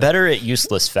facts. I'm better at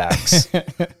useless facts.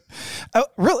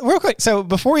 Real quick. So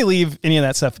before we leave any of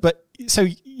that stuff, but so,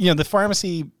 the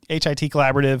Pharmacy HIT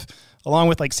Collaborative, along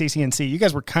with like CCNC, you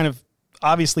guys were kind of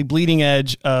obviously bleeding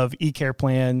edge of e-care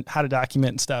plan, how to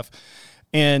document and stuff.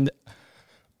 And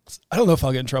I don't know if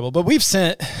I'll get in trouble, but we've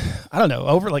sent, I don't know,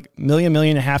 over like $1.5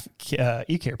 million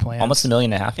e-care plans. Almost $1.5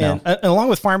 million now. And along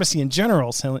with pharmacy in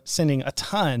general, sending a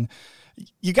ton,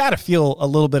 you got to feel a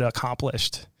little bit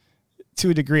accomplished to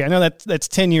a degree. I know that's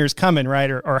 10 years coming, right?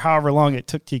 Or however long it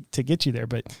took to get you there.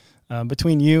 But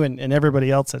between you and everybody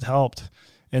else that helped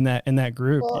in that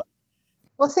group.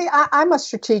 Well, see, I'm a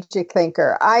strategic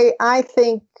thinker. I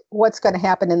think what's going to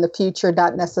happen in the future,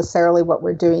 not necessarily what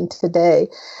we're doing today.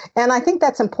 And I think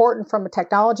that's important from a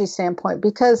technology standpoint,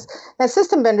 because as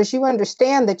system vendors, you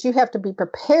understand that you have to be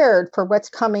prepared for what's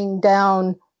coming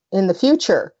down in the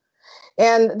future.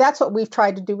 And that's what we've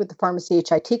tried to do with the Pharmacy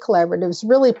HIT Collaboratives,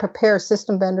 really prepare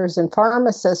system vendors and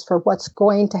pharmacists for what's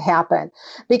going to happen.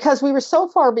 Because we were so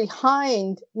far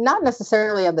behind, not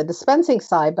necessarily on the dispensing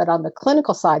side, but on the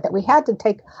clinical side, that we had to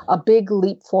take a big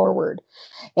leap forward.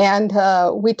 And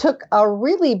we took a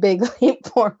really big leap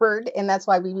forward, and that's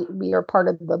why we are part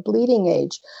of the bleeding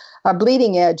edge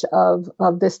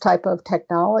of this type of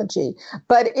technology.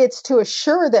 But it's to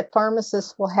assure that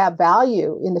pharmacists will have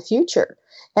value in the future.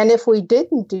 And if we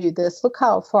didn't do this, look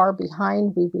how far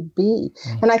behind we would be.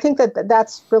 Mm-hmm. And I think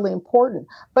that's really important.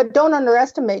 But don't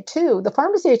underestimate, too, the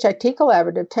Pharmacy HIT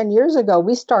Collaborative 10 years ago,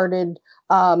 we started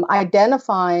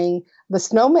identifying the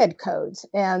SNOMED codes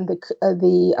and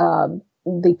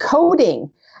the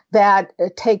coding that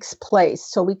takes place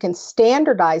so we can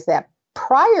standardize that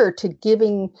prior to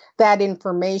giving that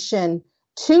information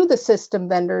to the system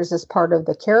vendors as part of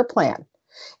the care plan.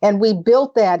 And we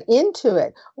built that into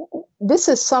it. This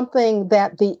is something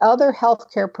that the other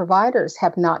healthcare providers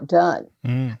have not done.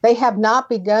 They have not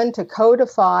begun to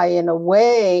codify in a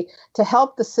way to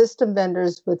help the system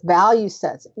vendors with value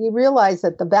sets. You realize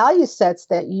that the value sets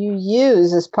that you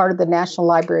use as part of the National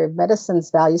Library of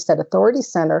Medicine's Value Set Authority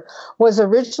Center was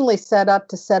originally set up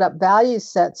value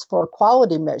sets for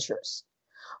quality measures.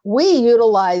 We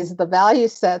utilized the value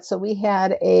set, so we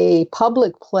had a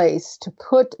public place to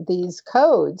put these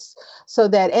codes so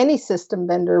that any system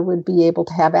vendor would be able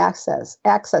to have access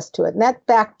to it. And that's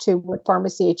back to what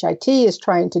Pharmacy HIT is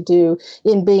trying to do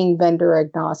in being vendor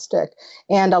agnostic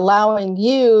and allowing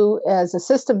you as a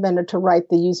system vendor to write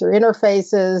the user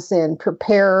interfaces and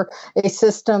prepare a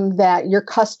system that your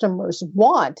customers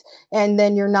want. And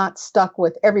then you're not stuck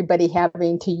with everybody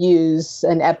having to use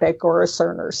an Epic or a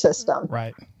Cerner system.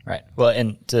 Right. Right. Well,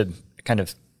 and to kind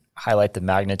of highlight the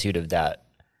magnitude of that,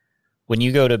 when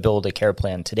you go to build a care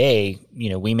plan today,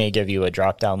 we may give you a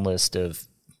drop-down list of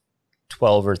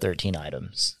 12 or 13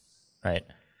 items, right?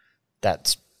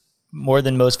 That's more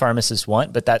than most pharmacists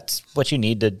want, but that's what you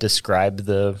need to describe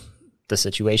the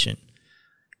situation.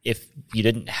 If you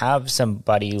didn't have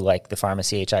somebody like the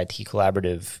Pharmacy HIT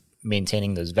Collaborative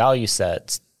maintaining those value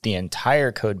sets, the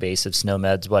entire code base of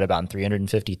SNOMED's, about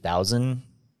 350,000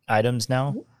 items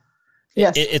now?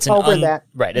 Yes, it's over that.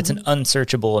 Right. It's an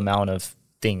unsearchable amount of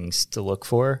things to look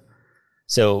for.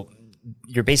 So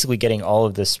you're basically getting all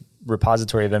of this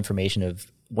repository of information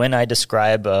of when I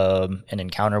describe an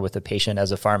encounter with a patient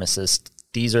as a pharmacist,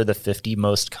 these are the 50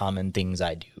 most common things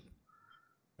I do.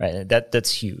 Right.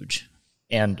 That's huge.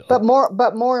 But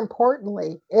more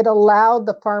importantly, it allowed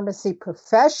the pharmacy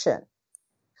profession,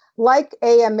 like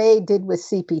AMA did with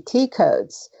CPT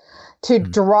codes, to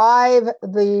drive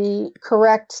the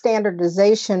correct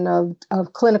standardization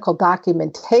of clinical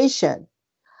documentation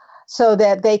so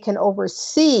that they can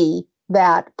oversee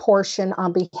that portion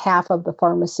on behalf of the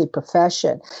pharmacy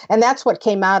profession. And that's what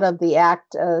came out of the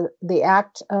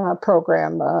ACT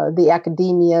program, the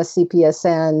academia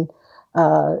CPSN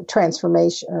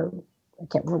transformation, or I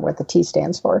can't remember what the T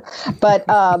stands for, but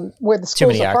where the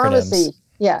schools of pharmacy,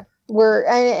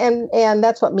 and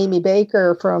that's what Mimi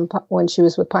Baker from when she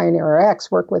was with Pioneer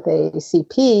RX worked with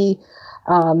ACP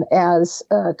as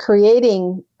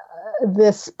creating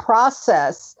this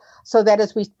process so that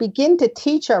as we begin to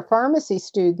teach our pharmacy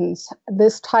students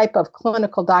this type of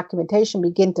clinical documentation,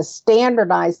 begin to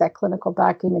standardize that clinical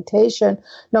documentation,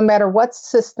 no matter what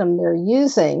system they're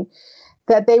using,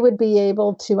 that they would be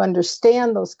able to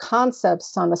understand those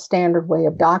concepts on a standard way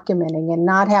of documenting and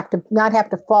not have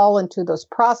to fall into those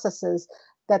processes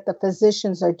that the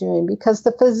physicians are doing, because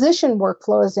the physician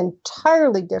workflow is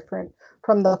entirely different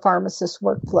from the pharmacist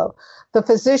workflow. The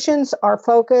physicians are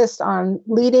focused on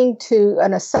leading to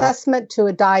an assessment to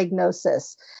a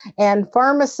diagnosis. And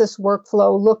pharmacist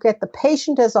workflow look at the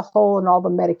patient as a whole and all the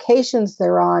medications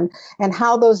they're on and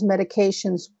how those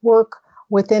medications work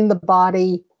within the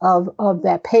body of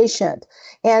that patient.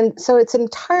 And so it's an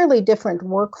entirely different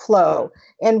workflow.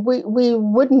 And we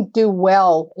wouldn't do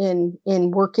well in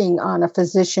working on a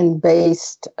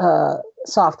physician-based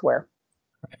software.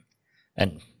 Right.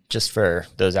 And just for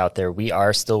those out there, we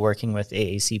are still working with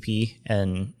AACP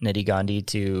and Nidhi Gandhi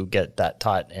to get that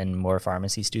taught in more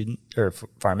pharmacy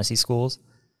pharmacy schools.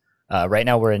 Right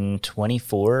now we're in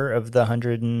 24 of the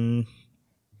 130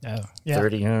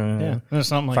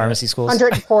 something like pharmacy schools.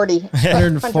 140.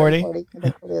 140. 140, I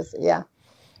think it is. Yeah.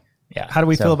 Yeah. How do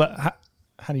we feel about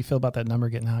how do you feel about that number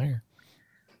getting higher?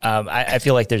 I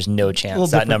feel like there's no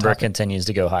chance that number continues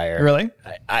to go higher. Really?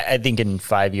 I think in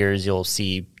 5 years you'll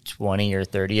see 20 or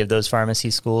 30 of those pharmacy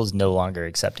schools no longer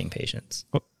accepting patients.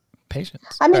 Patients.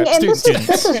 I mean, and this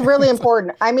is really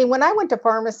important. I mean, when I went to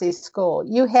pharmacy school,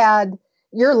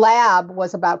 your lab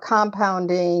was about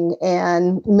compounding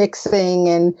and mixing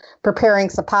and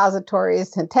preparing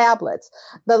suppositories and tablets.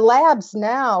 The labs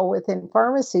now within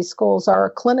pharmacy schools are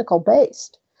clinical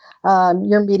based.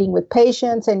 You're meeting with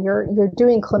patients and you're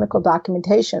doing clinical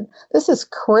documentation. This is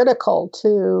critical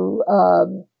to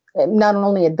not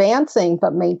only advancing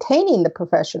but maintaining the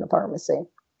profession of pharmacy,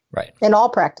 right, in all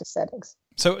practice settings.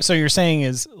 So you're saying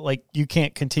is like you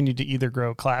can't continue to either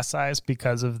grow class size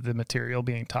because of the material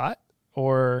being taught,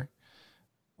 or?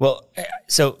 Well,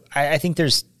 so I think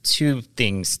there's two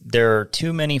things. There are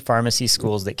too many pharmacy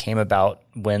schools that came about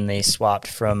when they swapped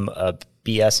from a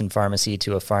BS in pharmacy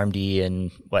to a PharmD in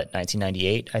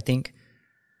 1998, I think.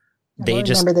 I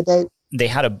remember the date. They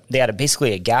had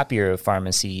basically a gap year of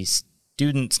pharmacy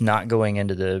students not going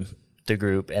into the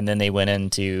group, and then they went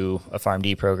into a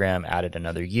PharmD program, added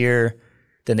another year.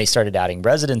 Then they started adding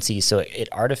residency, so it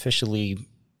artificially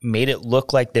made it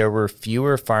look like there were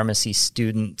fewer pharmacy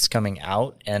students coming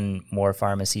out and more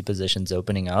pharmacy positions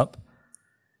opening up.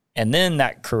 And then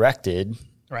that corrected.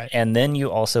 Right. And then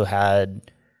you also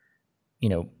had,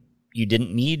 you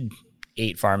didn't need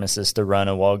 8 pharmacists to run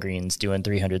a Walgreens doing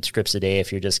 300 scripts a day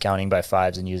if you're just counting by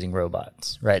fives and using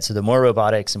robots, right? So the more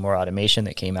robotics and more automation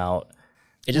that came out,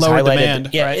 it just lower highlighted demand,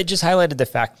 right? It just highlighted the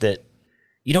fact that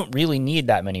you don't really need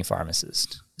that many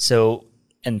pharmacists. So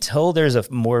until there's a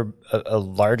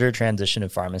larger transition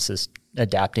of pharmacists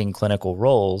adapting clinical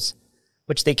roles,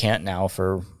 which they can't now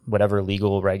for whatever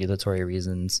legal regulatory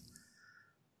reasons,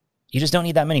 you just don't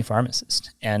need that many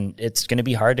pharmacists. And it's going to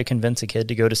be hard to convince a kid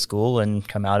to go to school and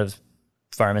come out of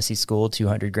pharmacy school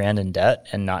 $200,000 in debt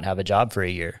and not have a job for a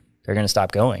year. They're going to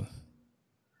stop going.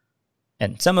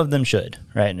 And some of them should,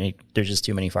 right? And there's just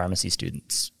too many pharmacy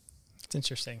students. It's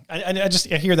interesting. I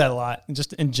hear that a lot,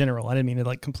 just in general. I didn't mean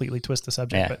to completely twist the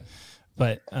subject,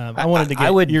 but I wanted to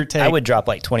get your take. I would drop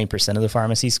 20% of the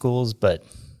pharmacy schools, but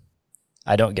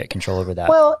I don't get control over that.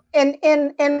 Well, and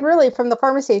really from the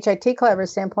Pharmacy HIT Collaborative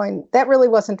standpoint, that really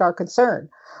wasn't our concern.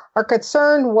 Our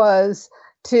concern was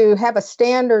to have a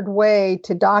standard way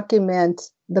to document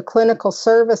the clinical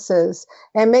services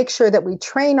and make sure that we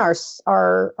train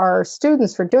our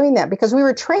students for doing that, because we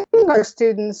were training our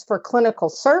students for clinical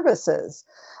services.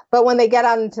 But when they get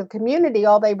out into the community,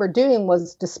 all they were doing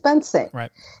was dispensing.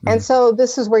 Right. And so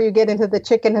this is where you get into the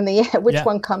chicken and the egg, which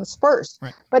one comes first.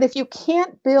 Right. But if you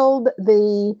can't build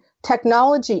the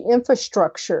technology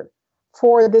infrastructure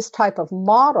for this type of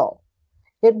model,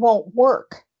 it won't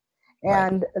work.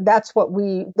 And that's what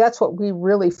we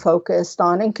really focused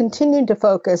on and continue to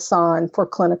focus on for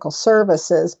clinical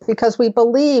services, because we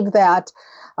believe that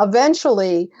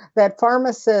eventually that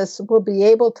pharmacists will be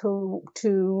able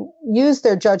to use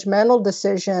their judgmental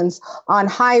decisions on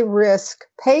high risk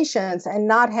patients and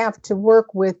not have to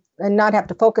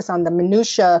focus on the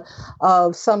minutia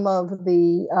of some of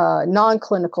the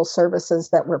non-clinical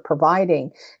services that we're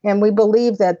providing. And we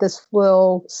believe that this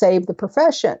will save the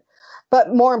profession.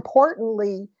 But more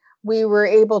importantly, we were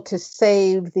able to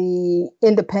save the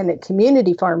independent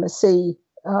community pharmacy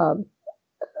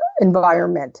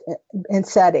environment and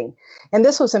setting. And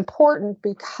this was important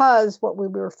because what we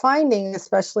were finding,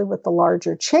 especially with the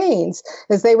larger chains,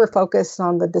 is they were focused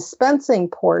on the dispensing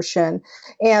portion,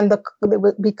 and it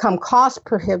would become cost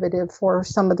prohibitive for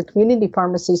some of the community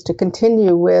pharmacies to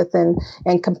continue with and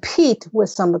compete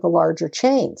with some of the larger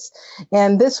chains.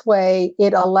 And this way,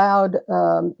 it allowed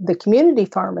the community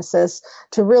pharmacists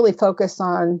to really focus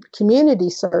on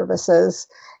community services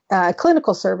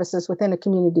clinical services within a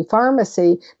community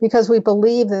pharmacy, because we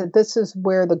believe that this is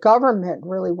where the government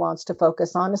really wants to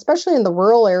focus on, especially in the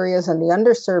rural areas and the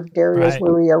underserved areas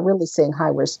where we are really seeing high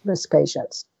risk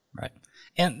patients. Right.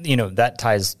 And, that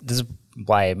ties, this is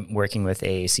why working with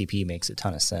AACP makes a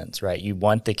ton of sense, right? You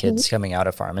want the kids coming out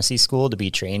of pharmacy school to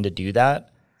be trained to do that.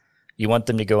 You want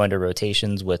them to go into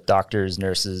rotations with doctors,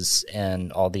 nurses,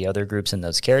 and all the other groups in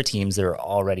those care teams that are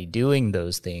already doing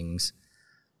those things,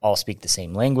 all speak the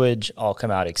same language, all come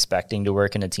out expecting to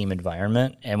work in a team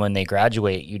environment. And when they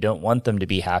graduate, you don't want them to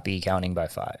be happy counting by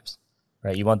fives,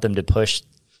 right? You want them to push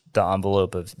the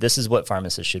envelope of this is what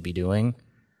pharmacists should be doing.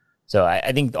 So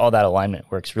I think all that alignment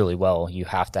works really well. You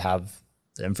have to have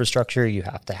the infrastructure. You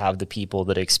have to have the people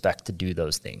that expect to do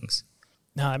those things.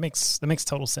 No, that makes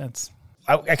total sense.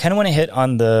 I kind of want to hit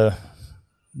on the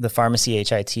pharmacy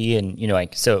HIT and,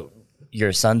 so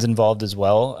your son's involved as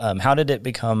well. How did it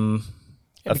become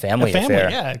a family affair?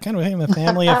 Yeah, it kind of became a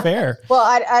family affair. Well,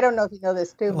 I don't know if you know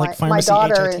this too. Like my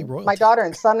daughter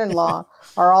and son-in-law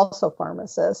are also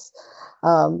pharmacists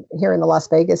here in the Las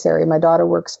Vegas area. My daughter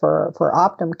works for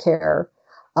Optum Care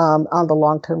on the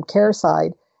long-term care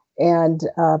side, and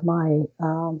my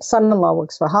son-in-law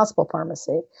works for hospital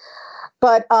pharmacy.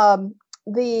 But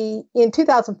in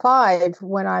 2005,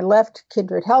 when I left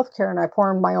Kindred Healthcare and I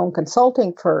formed my own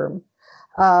consulting firm,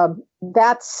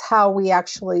 that's how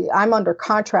I'm under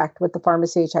contract with the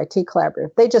Pharmacy HIT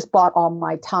Collaborative. They just bought all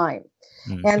my time.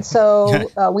 And so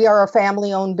we are a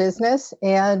family-owned business,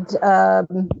 and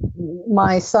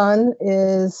my son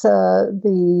is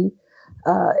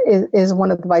is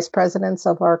one of the vice presidents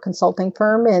of our consulting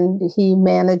firm, and he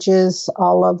manages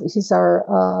he's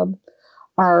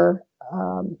our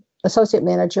associate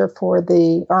manager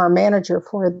our manager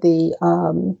for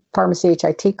the Pharmacy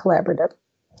HIT Collaborative.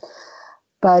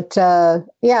 But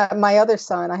my other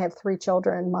son, I have 3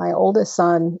 children. My oldest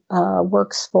son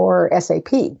works for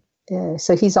SAP.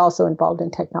 So he's also involved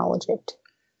in technology.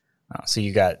 Wow, so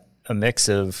you got a mix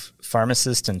of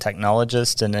pharmacist and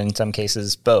technologist, and in some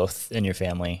cases both in your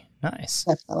family. Nice.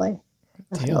 Definitely.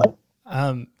 Deal.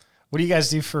 What do you guys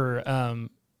do for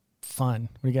fun?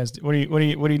 What do you guys do? What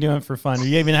are you doing for fun? Do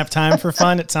you even have time for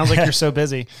fun? It sounds like you're so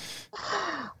busy.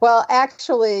 Well,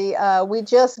 actually, we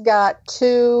just got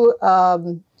 2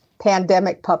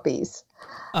 pandemic puppies.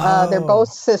 They're both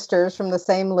sisters from the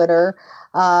same litter.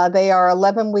 They are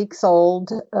 11 weeks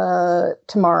old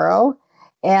tomorrow,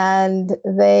 and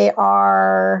they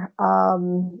are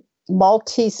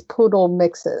Maltese poodle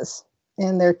mixes.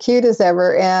 And they're cute as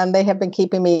ever, and they have been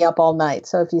keeping me up all night.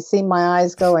 So if you see my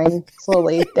eyes going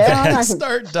slowly down, I'm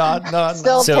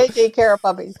still taking care of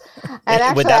puppies. And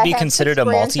actually, would that be considered a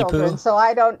multi-poo? So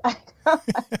I don't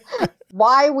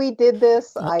why we did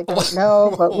this, I don't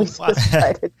know, but we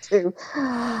decided to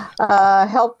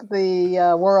help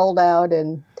the world out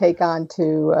and take on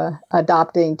to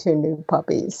adopting 2 new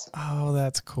puppies. Oh,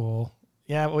 that's cool.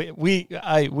 Yeah, we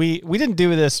didn't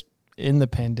do this in the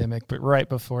pandemic, but right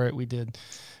before it, we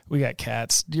got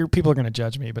cats. Your people are going to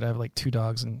judge me, but I have like 2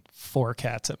 dogs and 4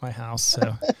 cats at my house.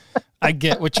 So I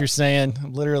get what you're saying.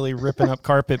 I'm literally ripping up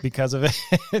carpet because of it.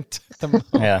 At the moment.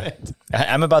 Yeah.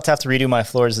 I'm about to have to redo my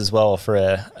floors as well for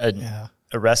a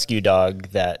rescue dog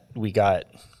that we got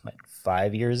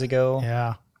 5 years ago.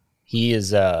 Yeah. He has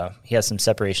some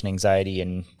separation anxiety,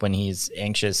 and when he's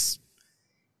anxious,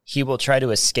 he will try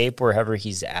to escape wherever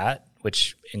he's at,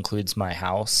 which includes my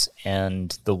house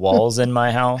and the walls in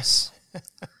my house.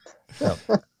 So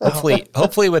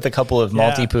hopefully with a couple of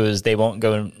multi-poos, they won't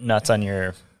go nuts on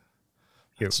your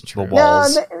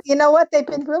walls. No, you know what? They've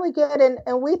been really good.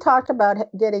 And we talked about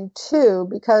getting 2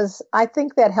 because I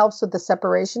think that helps with the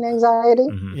separation anxiety.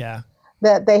 Mm-hmm. Yeah.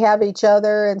 That they have each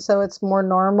other, and so it's more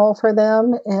normal for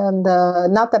them. And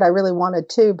not that I really wanted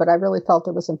 2, but I really felt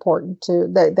it was important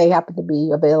that they happened to be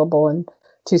available, and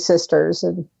 2 sisters,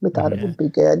 and we thought it would be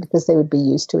good because they would be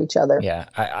used to each other. Yeah,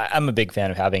 I'm a big fan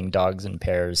of having dogs in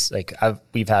pairs. Like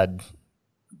we've had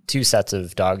 2 sets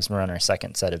of dogs. We're on our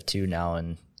 2nd set of 2 now,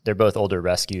 and they're both older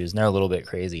rescues, and they're a little bit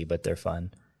crazy, but they're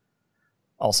fun.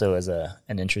 Also, as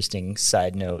an interesting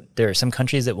side note, there are some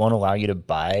countries that won't allow you to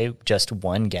buy just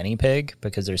 1 guinea pig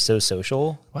because they're so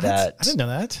social. What? I didn't know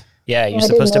that. Yeah, you're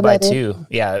supposed to buy 2.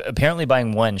 Yeah, apparently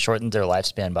buying 1 shortens their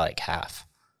lifespan by like half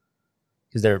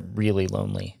because they're really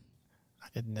lonely. I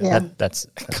didn't know that's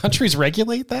countries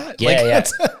regulate that. Yeah,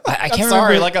 I can't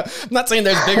sorry. remember. I'm not saying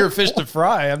there's bigger fish to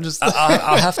fry. I'm just.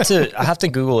 I'll have to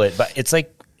Google it, but it's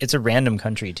a random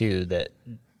country too that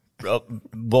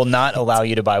will not allow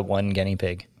you to buy 1 guinea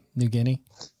pig. New Guinea?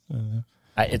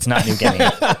 It's not New Guinea.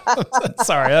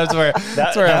 Sorry,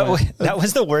 that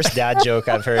was the worst dad joke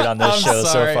I've heard on this show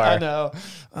so far. I know.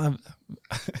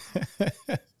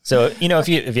 So, you know, if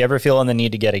you ever feel on the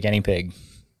need to get a guinea pig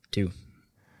too.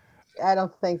 I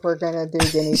don't think we're going to do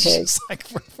guinea pigs. It's like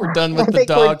we're done with I the think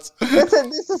dogs.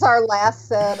 This is our last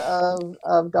set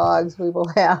of dogs we will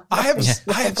have. I have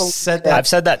said that. I've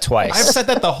said that twice. I've said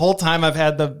that the whole time I've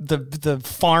had the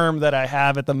farm that I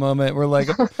have at the moment. We're like,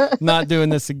 not doing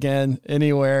this again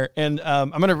anywhere. And I'm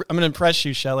gonna impress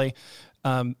you, Shelley.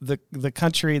 The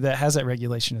country that has that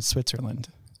regulation is Switzerland.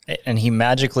 And he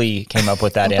magically came up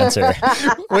with that answer.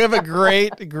 We have a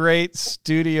great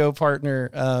studio partner.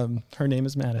 Her name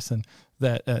is Madison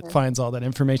that finds all that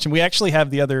information. We actually have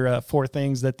the other 4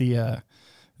 things that the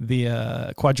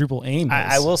quadruple aim is.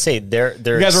 I will say there.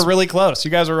 You guys were really close.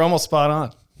 You guys were almost spot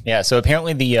on. Yeah. So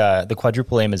apparently the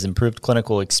quadruple aim is improved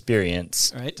clinical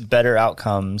experience, right? Better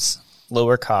outcomes,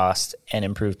 lower cost, and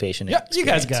improved patient experience. You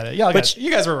guys got it.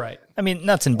 You guys were right. I mean,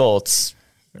 nuts and bolts.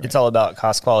 Right. It's all about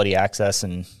cost, quality, access,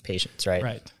 and patients, right?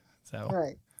 Right. So,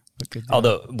 right.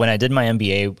 Although when I did my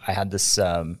MBA, I had this,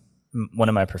 one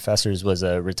of my professors was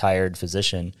a retired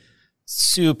physician,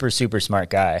 super, super smart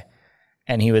guy.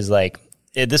 And he was like,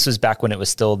 this was back when it was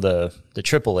still the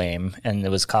triple aim and it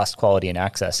was cost, quality, and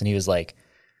access. And he was like,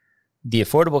 the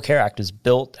Affordable Care Act was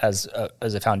built as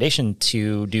a foundation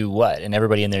to do what? And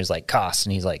everybody in there is like cost.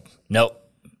 And he's like, nope,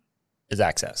 it's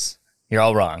access. You're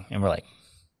all wrong. And we're like,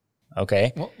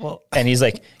 okay. Well, and he's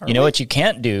like, you know what you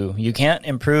can't do? You can't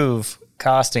improve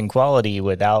cost and quality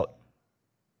without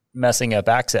messing up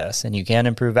access. And you can't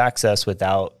improve access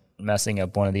without messing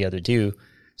up one of the other two.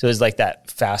 So it's like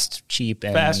that fast, cheap,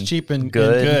 and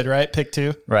good, right? Pick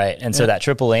 2. Right. And so that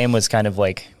triple aim was kind of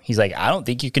like, he's like, I don't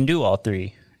think you can do all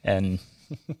 3. And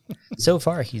so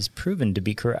far he's proven to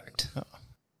be correct.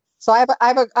 So I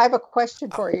have a question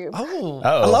for you. Oh,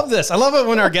 I love this. I love it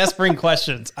when our guests bring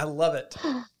questions. I love it.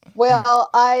 Well,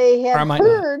 I had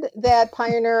heard that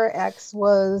Pioneer X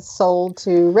was sold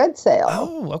to Red Sail.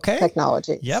 Oh, okay.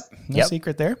 Technologies. Yep. No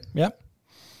secret there. Yep.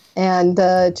 And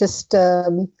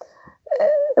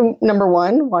number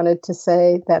one, wanted to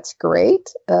say that's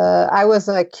great. I was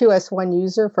a QS1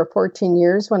 user for 14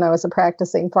 years when I was a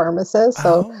practicing pharmacist.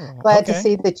 So glad to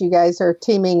see that you guys are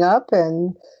teaming up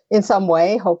and in some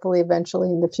way, hopefully eventually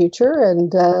in the future.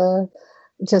 And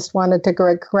just wanted to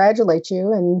congratulate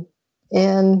you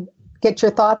and get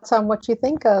your thoughts on what you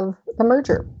think of the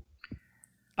merger.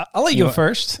 I'll let you go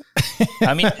first.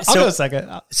 I mean, I'll go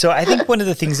second. So I think one of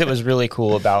the things that was really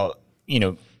cool about,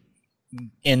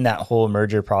 in that whole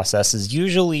merger process is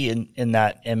usually in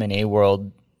that M&A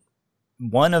world,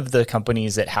 one of the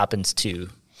companies that happens to,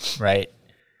 right?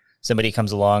 Somebody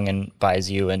comes along and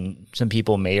buys you, and some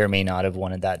people may or may not have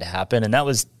wanted that to happen. And that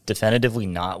was definitively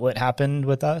not what happened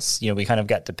with us. We kind of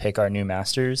got to pick our new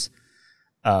masters.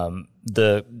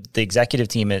 The executive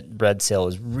team at Red Sail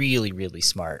is really, really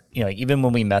smart. Even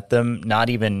when we met them,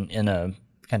 not even in a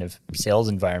kind of sales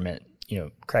environment,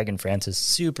 Craig and Francis,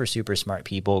 super, super smart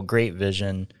people, great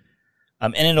vision.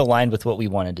 And it aligned with what we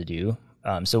wanted to do.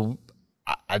 So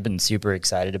I've been super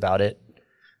excited about it.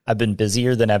 I've been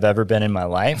busier than I've ever been in my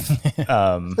life,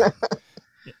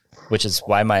 which is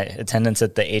why my attendance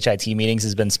at the HIT meetings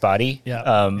has been spotty.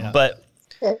 But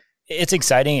it's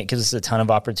exciting. It gives us a ton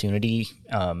of opportunity.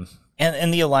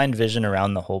 And the aligned vision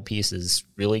around the whole piece is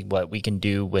really what we can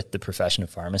do with the profession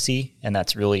of pharmacy. And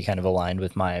that's really kind of aligned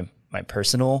with my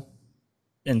personal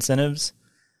incentives.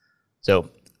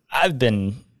 So I've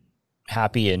been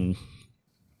happy and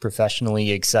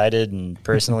professionally excited and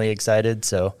personally excited.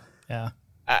 So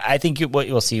I think what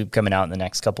you'll see coming out in the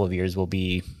next couple of years will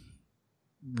be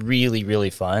really, really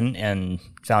fun and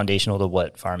foundational to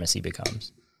what pharmacy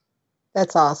becomes.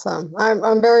 That's awesome.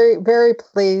 I'm very, very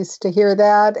pleased to hear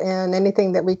that, and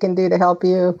anything that we can do to help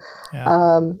you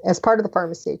as part of the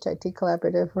Pharmacy HIT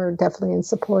Collaborative, we're definitely in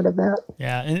support of that.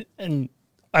 Yeah, and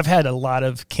I've had a lot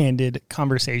of candid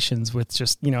conversations with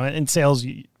just, in sales,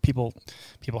 people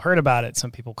heard about it.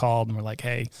 Some people called and were like,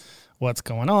 hey, what's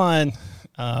going on?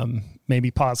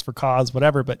 Maybe pause for cause,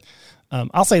 whatever. But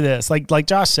I'll say this, like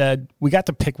Josh said, we got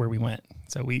to pick where we went.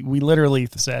 So we literally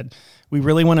said, we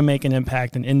really want to make an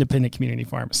impact in independent community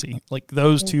pharmacy, like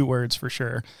those 2 words for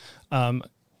sure.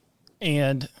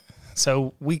 And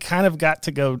so we kind of got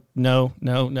to go, no,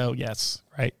 yes.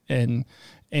 Right. And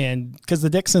because the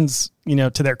Dixons,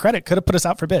 to their credit, could have put us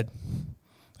out for bid.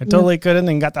 I totally couldn't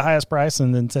and got the highest price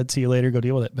and then said, see you later, go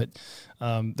deal with it. But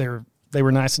they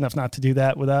were nice enough not to do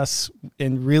that with us.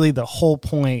 And really the whole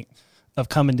point of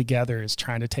coming together is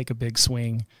trying to take a big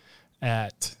swing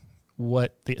at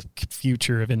what the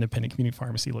future of independent community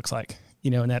pharmacy looks like,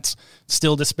 and that's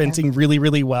still dispensing really,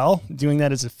 really well, doing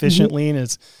that as efficiently and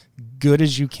as good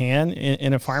as you can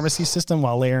in a pharmacy system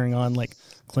while layering on like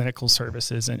clinical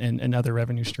services and other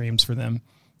revenue streams for them.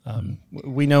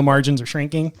 We know margins are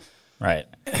shrinking. Right.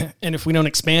 And if we don't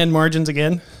expand margins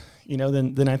again,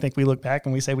 then I think we look back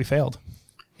and we say we failed.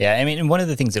 Yeah. I mean, and one of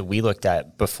the things that we looked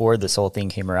at before this whole thing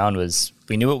came around was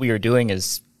we knew what we were doing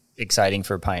is exciting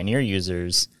for Pioneer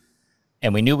users.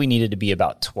 And we knew we needed to be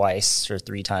about twice or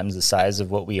 3 times the size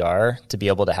of what we are to be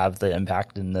able to have the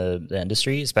impact in the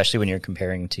industry, especially when you're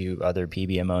comparing to other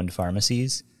PBM-owned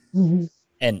pharmacies. Mm-hmm.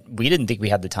 And we didn't think we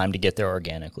had the time to get there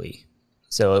organically.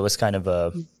 So it was kind of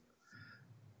a,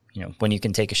 when you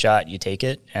can take a shot, you take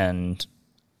it. And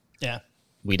yeah,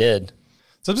 we did.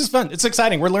 So it's just fun. It's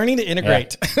exciting. We're learning to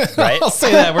integrate. Yeah, right? I'll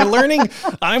say that. We're learning.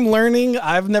 I'm learning.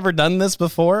 I've never done this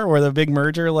before, or the big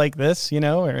merger like this,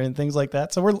 and things like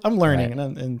that. So I'm learning.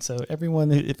 Right. And so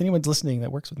everyone, if anyone's listening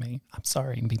that works with me, I'm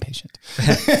sorry and be patient.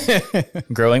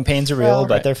 Growing pains are real,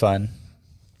 but they're fun.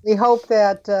 We hope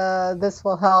that this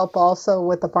will help also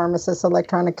with the pharmacist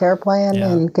electronic care plan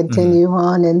and continue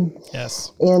on in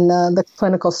the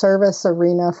clinical service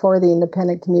arena for the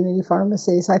independent community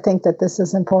pharmacies. I think that this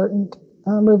is important.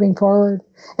 Moving forward.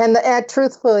 And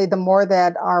truthfully, the more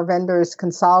that our vendors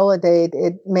consolidate,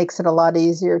 it makes it a lot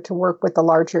easier to work with the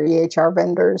larger EHR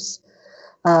vendors,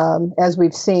 as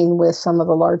we've seen with some of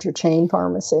the larger chain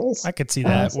pharmacies. I could see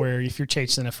that, where if you're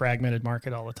chasing a fragmented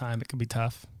market all the time, it could be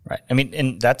tough. Right. I mean,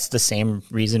 and that's the same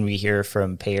reason we hear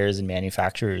from payers and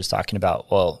manufacturers talking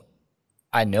about, well,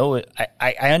 I know it,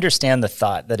 I understand the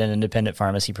thought that an independent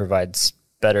pharmacy provides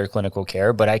better clinical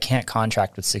care, but I can't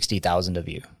contract with 60,000 of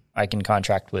you. I can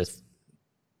contract with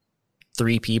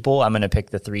 3 people. I'm going to pick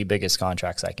the 3 biggest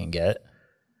contracts I can get.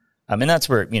 And that's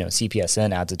where,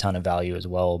 CPSN adds a ton of value as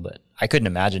well, but I couldn't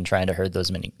imagine trying to herd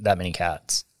that many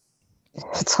cats.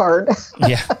 It's hard.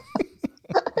 Yeah.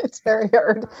 It's very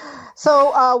hard.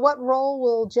 So what role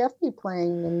will Jeff be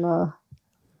playing in the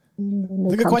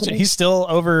That's a good question. He's still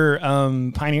over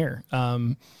Pioneer.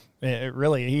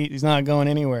 Really, he's not going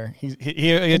anywhere.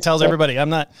 He tells everybody, I'm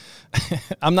not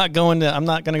going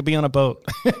to be on a boat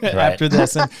after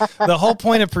this. And the whole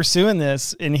point of pursuing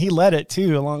this, and he led it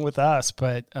too, along with us,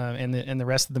 but and the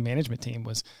rest of the management team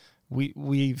was,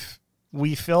 we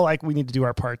feel like we need to do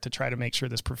our part to try to make sure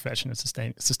this profession is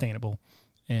sustainable,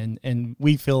 and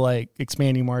we feel like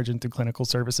expanding margin through clinical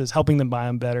services, helping them buy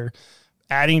them better,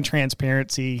 adding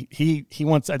transparency. He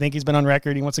wants. I think he's been on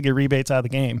record. He wants to get rebates out of the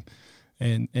game.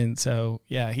 And so,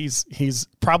 yeah, he's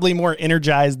probably more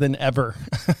energized than ever.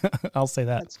 I'll say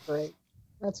that.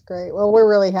 That's great. Well, we're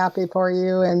really happy for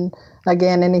you. And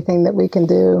again, anything that we can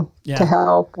do to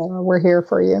help, we're here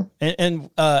for you.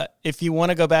 And if you want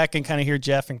to go back and kind of hear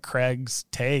Jeff and Craig's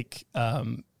take, I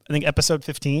think episode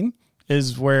 15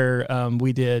 is where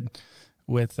we did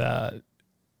with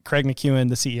Craig McEwen,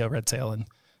 the CEO of Red Sail,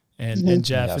 and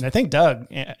Jeff. And I think Doug,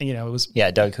 it was.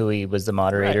 Yeah, Doug Huey was the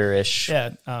moderator-ish.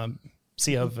 Right. Yeah.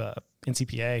 CEO of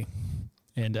NCPA,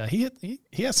 and he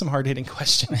has some hard hitting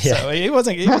questions. Yeah. So he was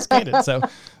candid. So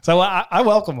I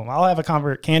welcome him. I'll have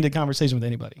a candid conversation with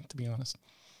anybody, to be honest.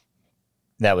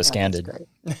 That was candid. Great.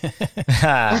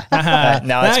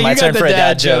 Now it's my turn for a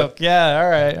dad joke. Yeah. All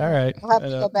right. I'll have to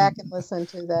go back and listen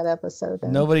to that episode.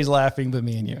 Then. Nobody's laughing but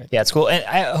me and you. Yeah, it's cool. And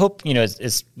I hope,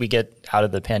 as we get out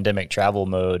of the pandemic travel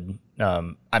mode,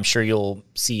 I'm sure you'll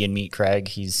see and meet Craig.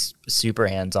 He's a super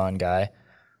hands-on guy.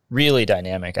 Really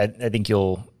dynamic. I think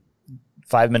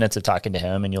 5 minutes of talking to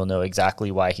him and you'll know exactly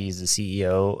why he's the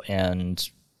CEO and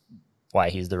why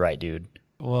he's the right dude.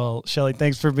 Well, Shelly,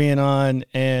 thanks for being on,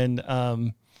 and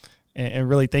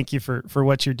really thank you for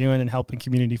what you're doing and helping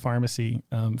community pharmacy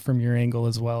from your angle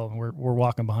as well. We're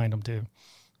walking behind them too.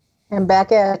 And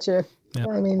back at you. Yep.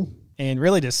 And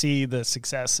really to see the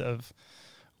success of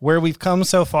where we've come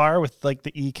so far with like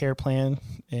the e-care plan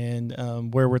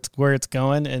and where it's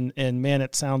going. And man,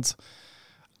 it sounds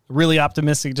really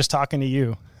optimistic just talking to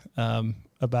you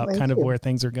about where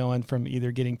things are going, from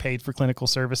either getting paid for clinical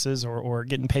services or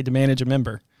getting paid to manage a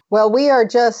member. Well, we are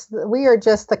just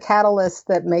the catalysts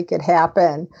that make it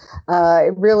happen.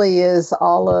 It really is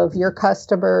all of your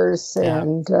customers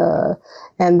and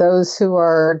those who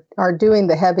are doing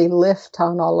the heavy lift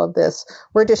on all of this.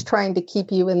 We're just trying to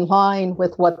keep you in line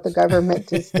with what the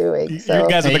government is doing. So, you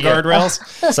guys are the guardrails.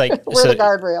 It's like we're the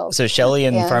guardrails. So Shelly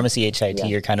and Pharmacy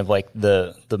HIT are kind of like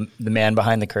the man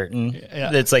behind the curtain.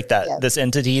 Yeah. It's like that this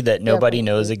entity that nobody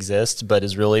knows exists, but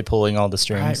is really pulling all the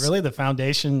strings. Right, really the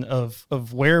foundation of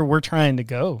where we're trying to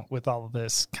go with all of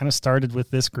this kind of started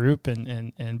with this group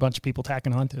and a bunch of people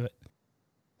tacking onto it.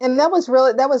 And that was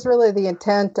really the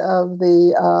intent of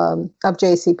of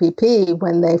JCPP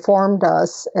when they formed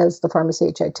us as the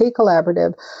Pharmacy HIT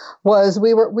Collaborative, was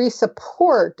we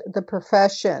support the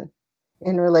profession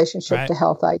in relationship to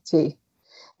health IT.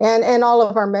 and all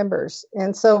of our members.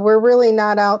 And so we're really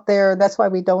not out there. That's why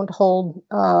we don't hold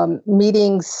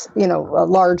meetings,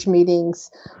 large meetings,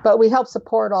 but we help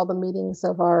support all the meetings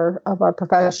of our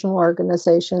professional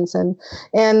organizations,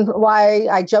 and why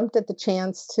I jumped at the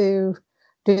chance to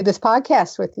do this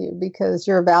podcast with you, because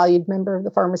you're a valued member of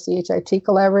the Pharmacy HIT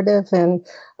Collaborative, and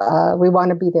we want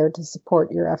to be there to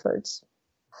support your efforts.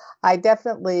 I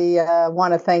definitely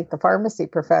want to thank the pharmacy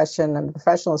profession and the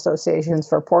professional associations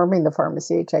for forming the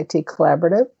Pharmacy HIT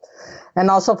Collaborative,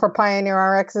 and also for Pioneer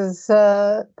RX's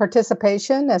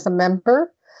participation as a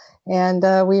member.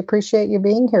 And we appreciate you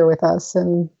being here with us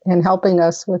and helping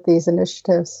us with these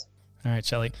initiatives. All right,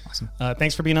 Shelley. Awesome.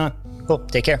 Thanks for being on. Cool.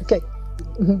 Take care. Okay.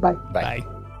 Bye. Bye.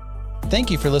 Thank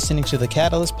you for listening to the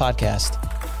Catalyst Podcast.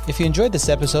 If you enjoyed this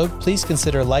episode, please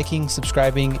consider liking,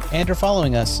 subscribing, and or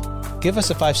following us. Give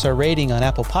us a 5-star rating on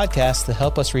Apple Podcasts to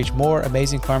help us reach more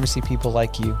amazing pharmacy people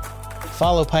like you.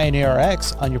 Follow Pioneer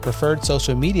RX on your preferred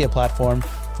social media platform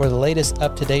for the latest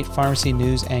up-to-date pharmacy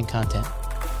news and content.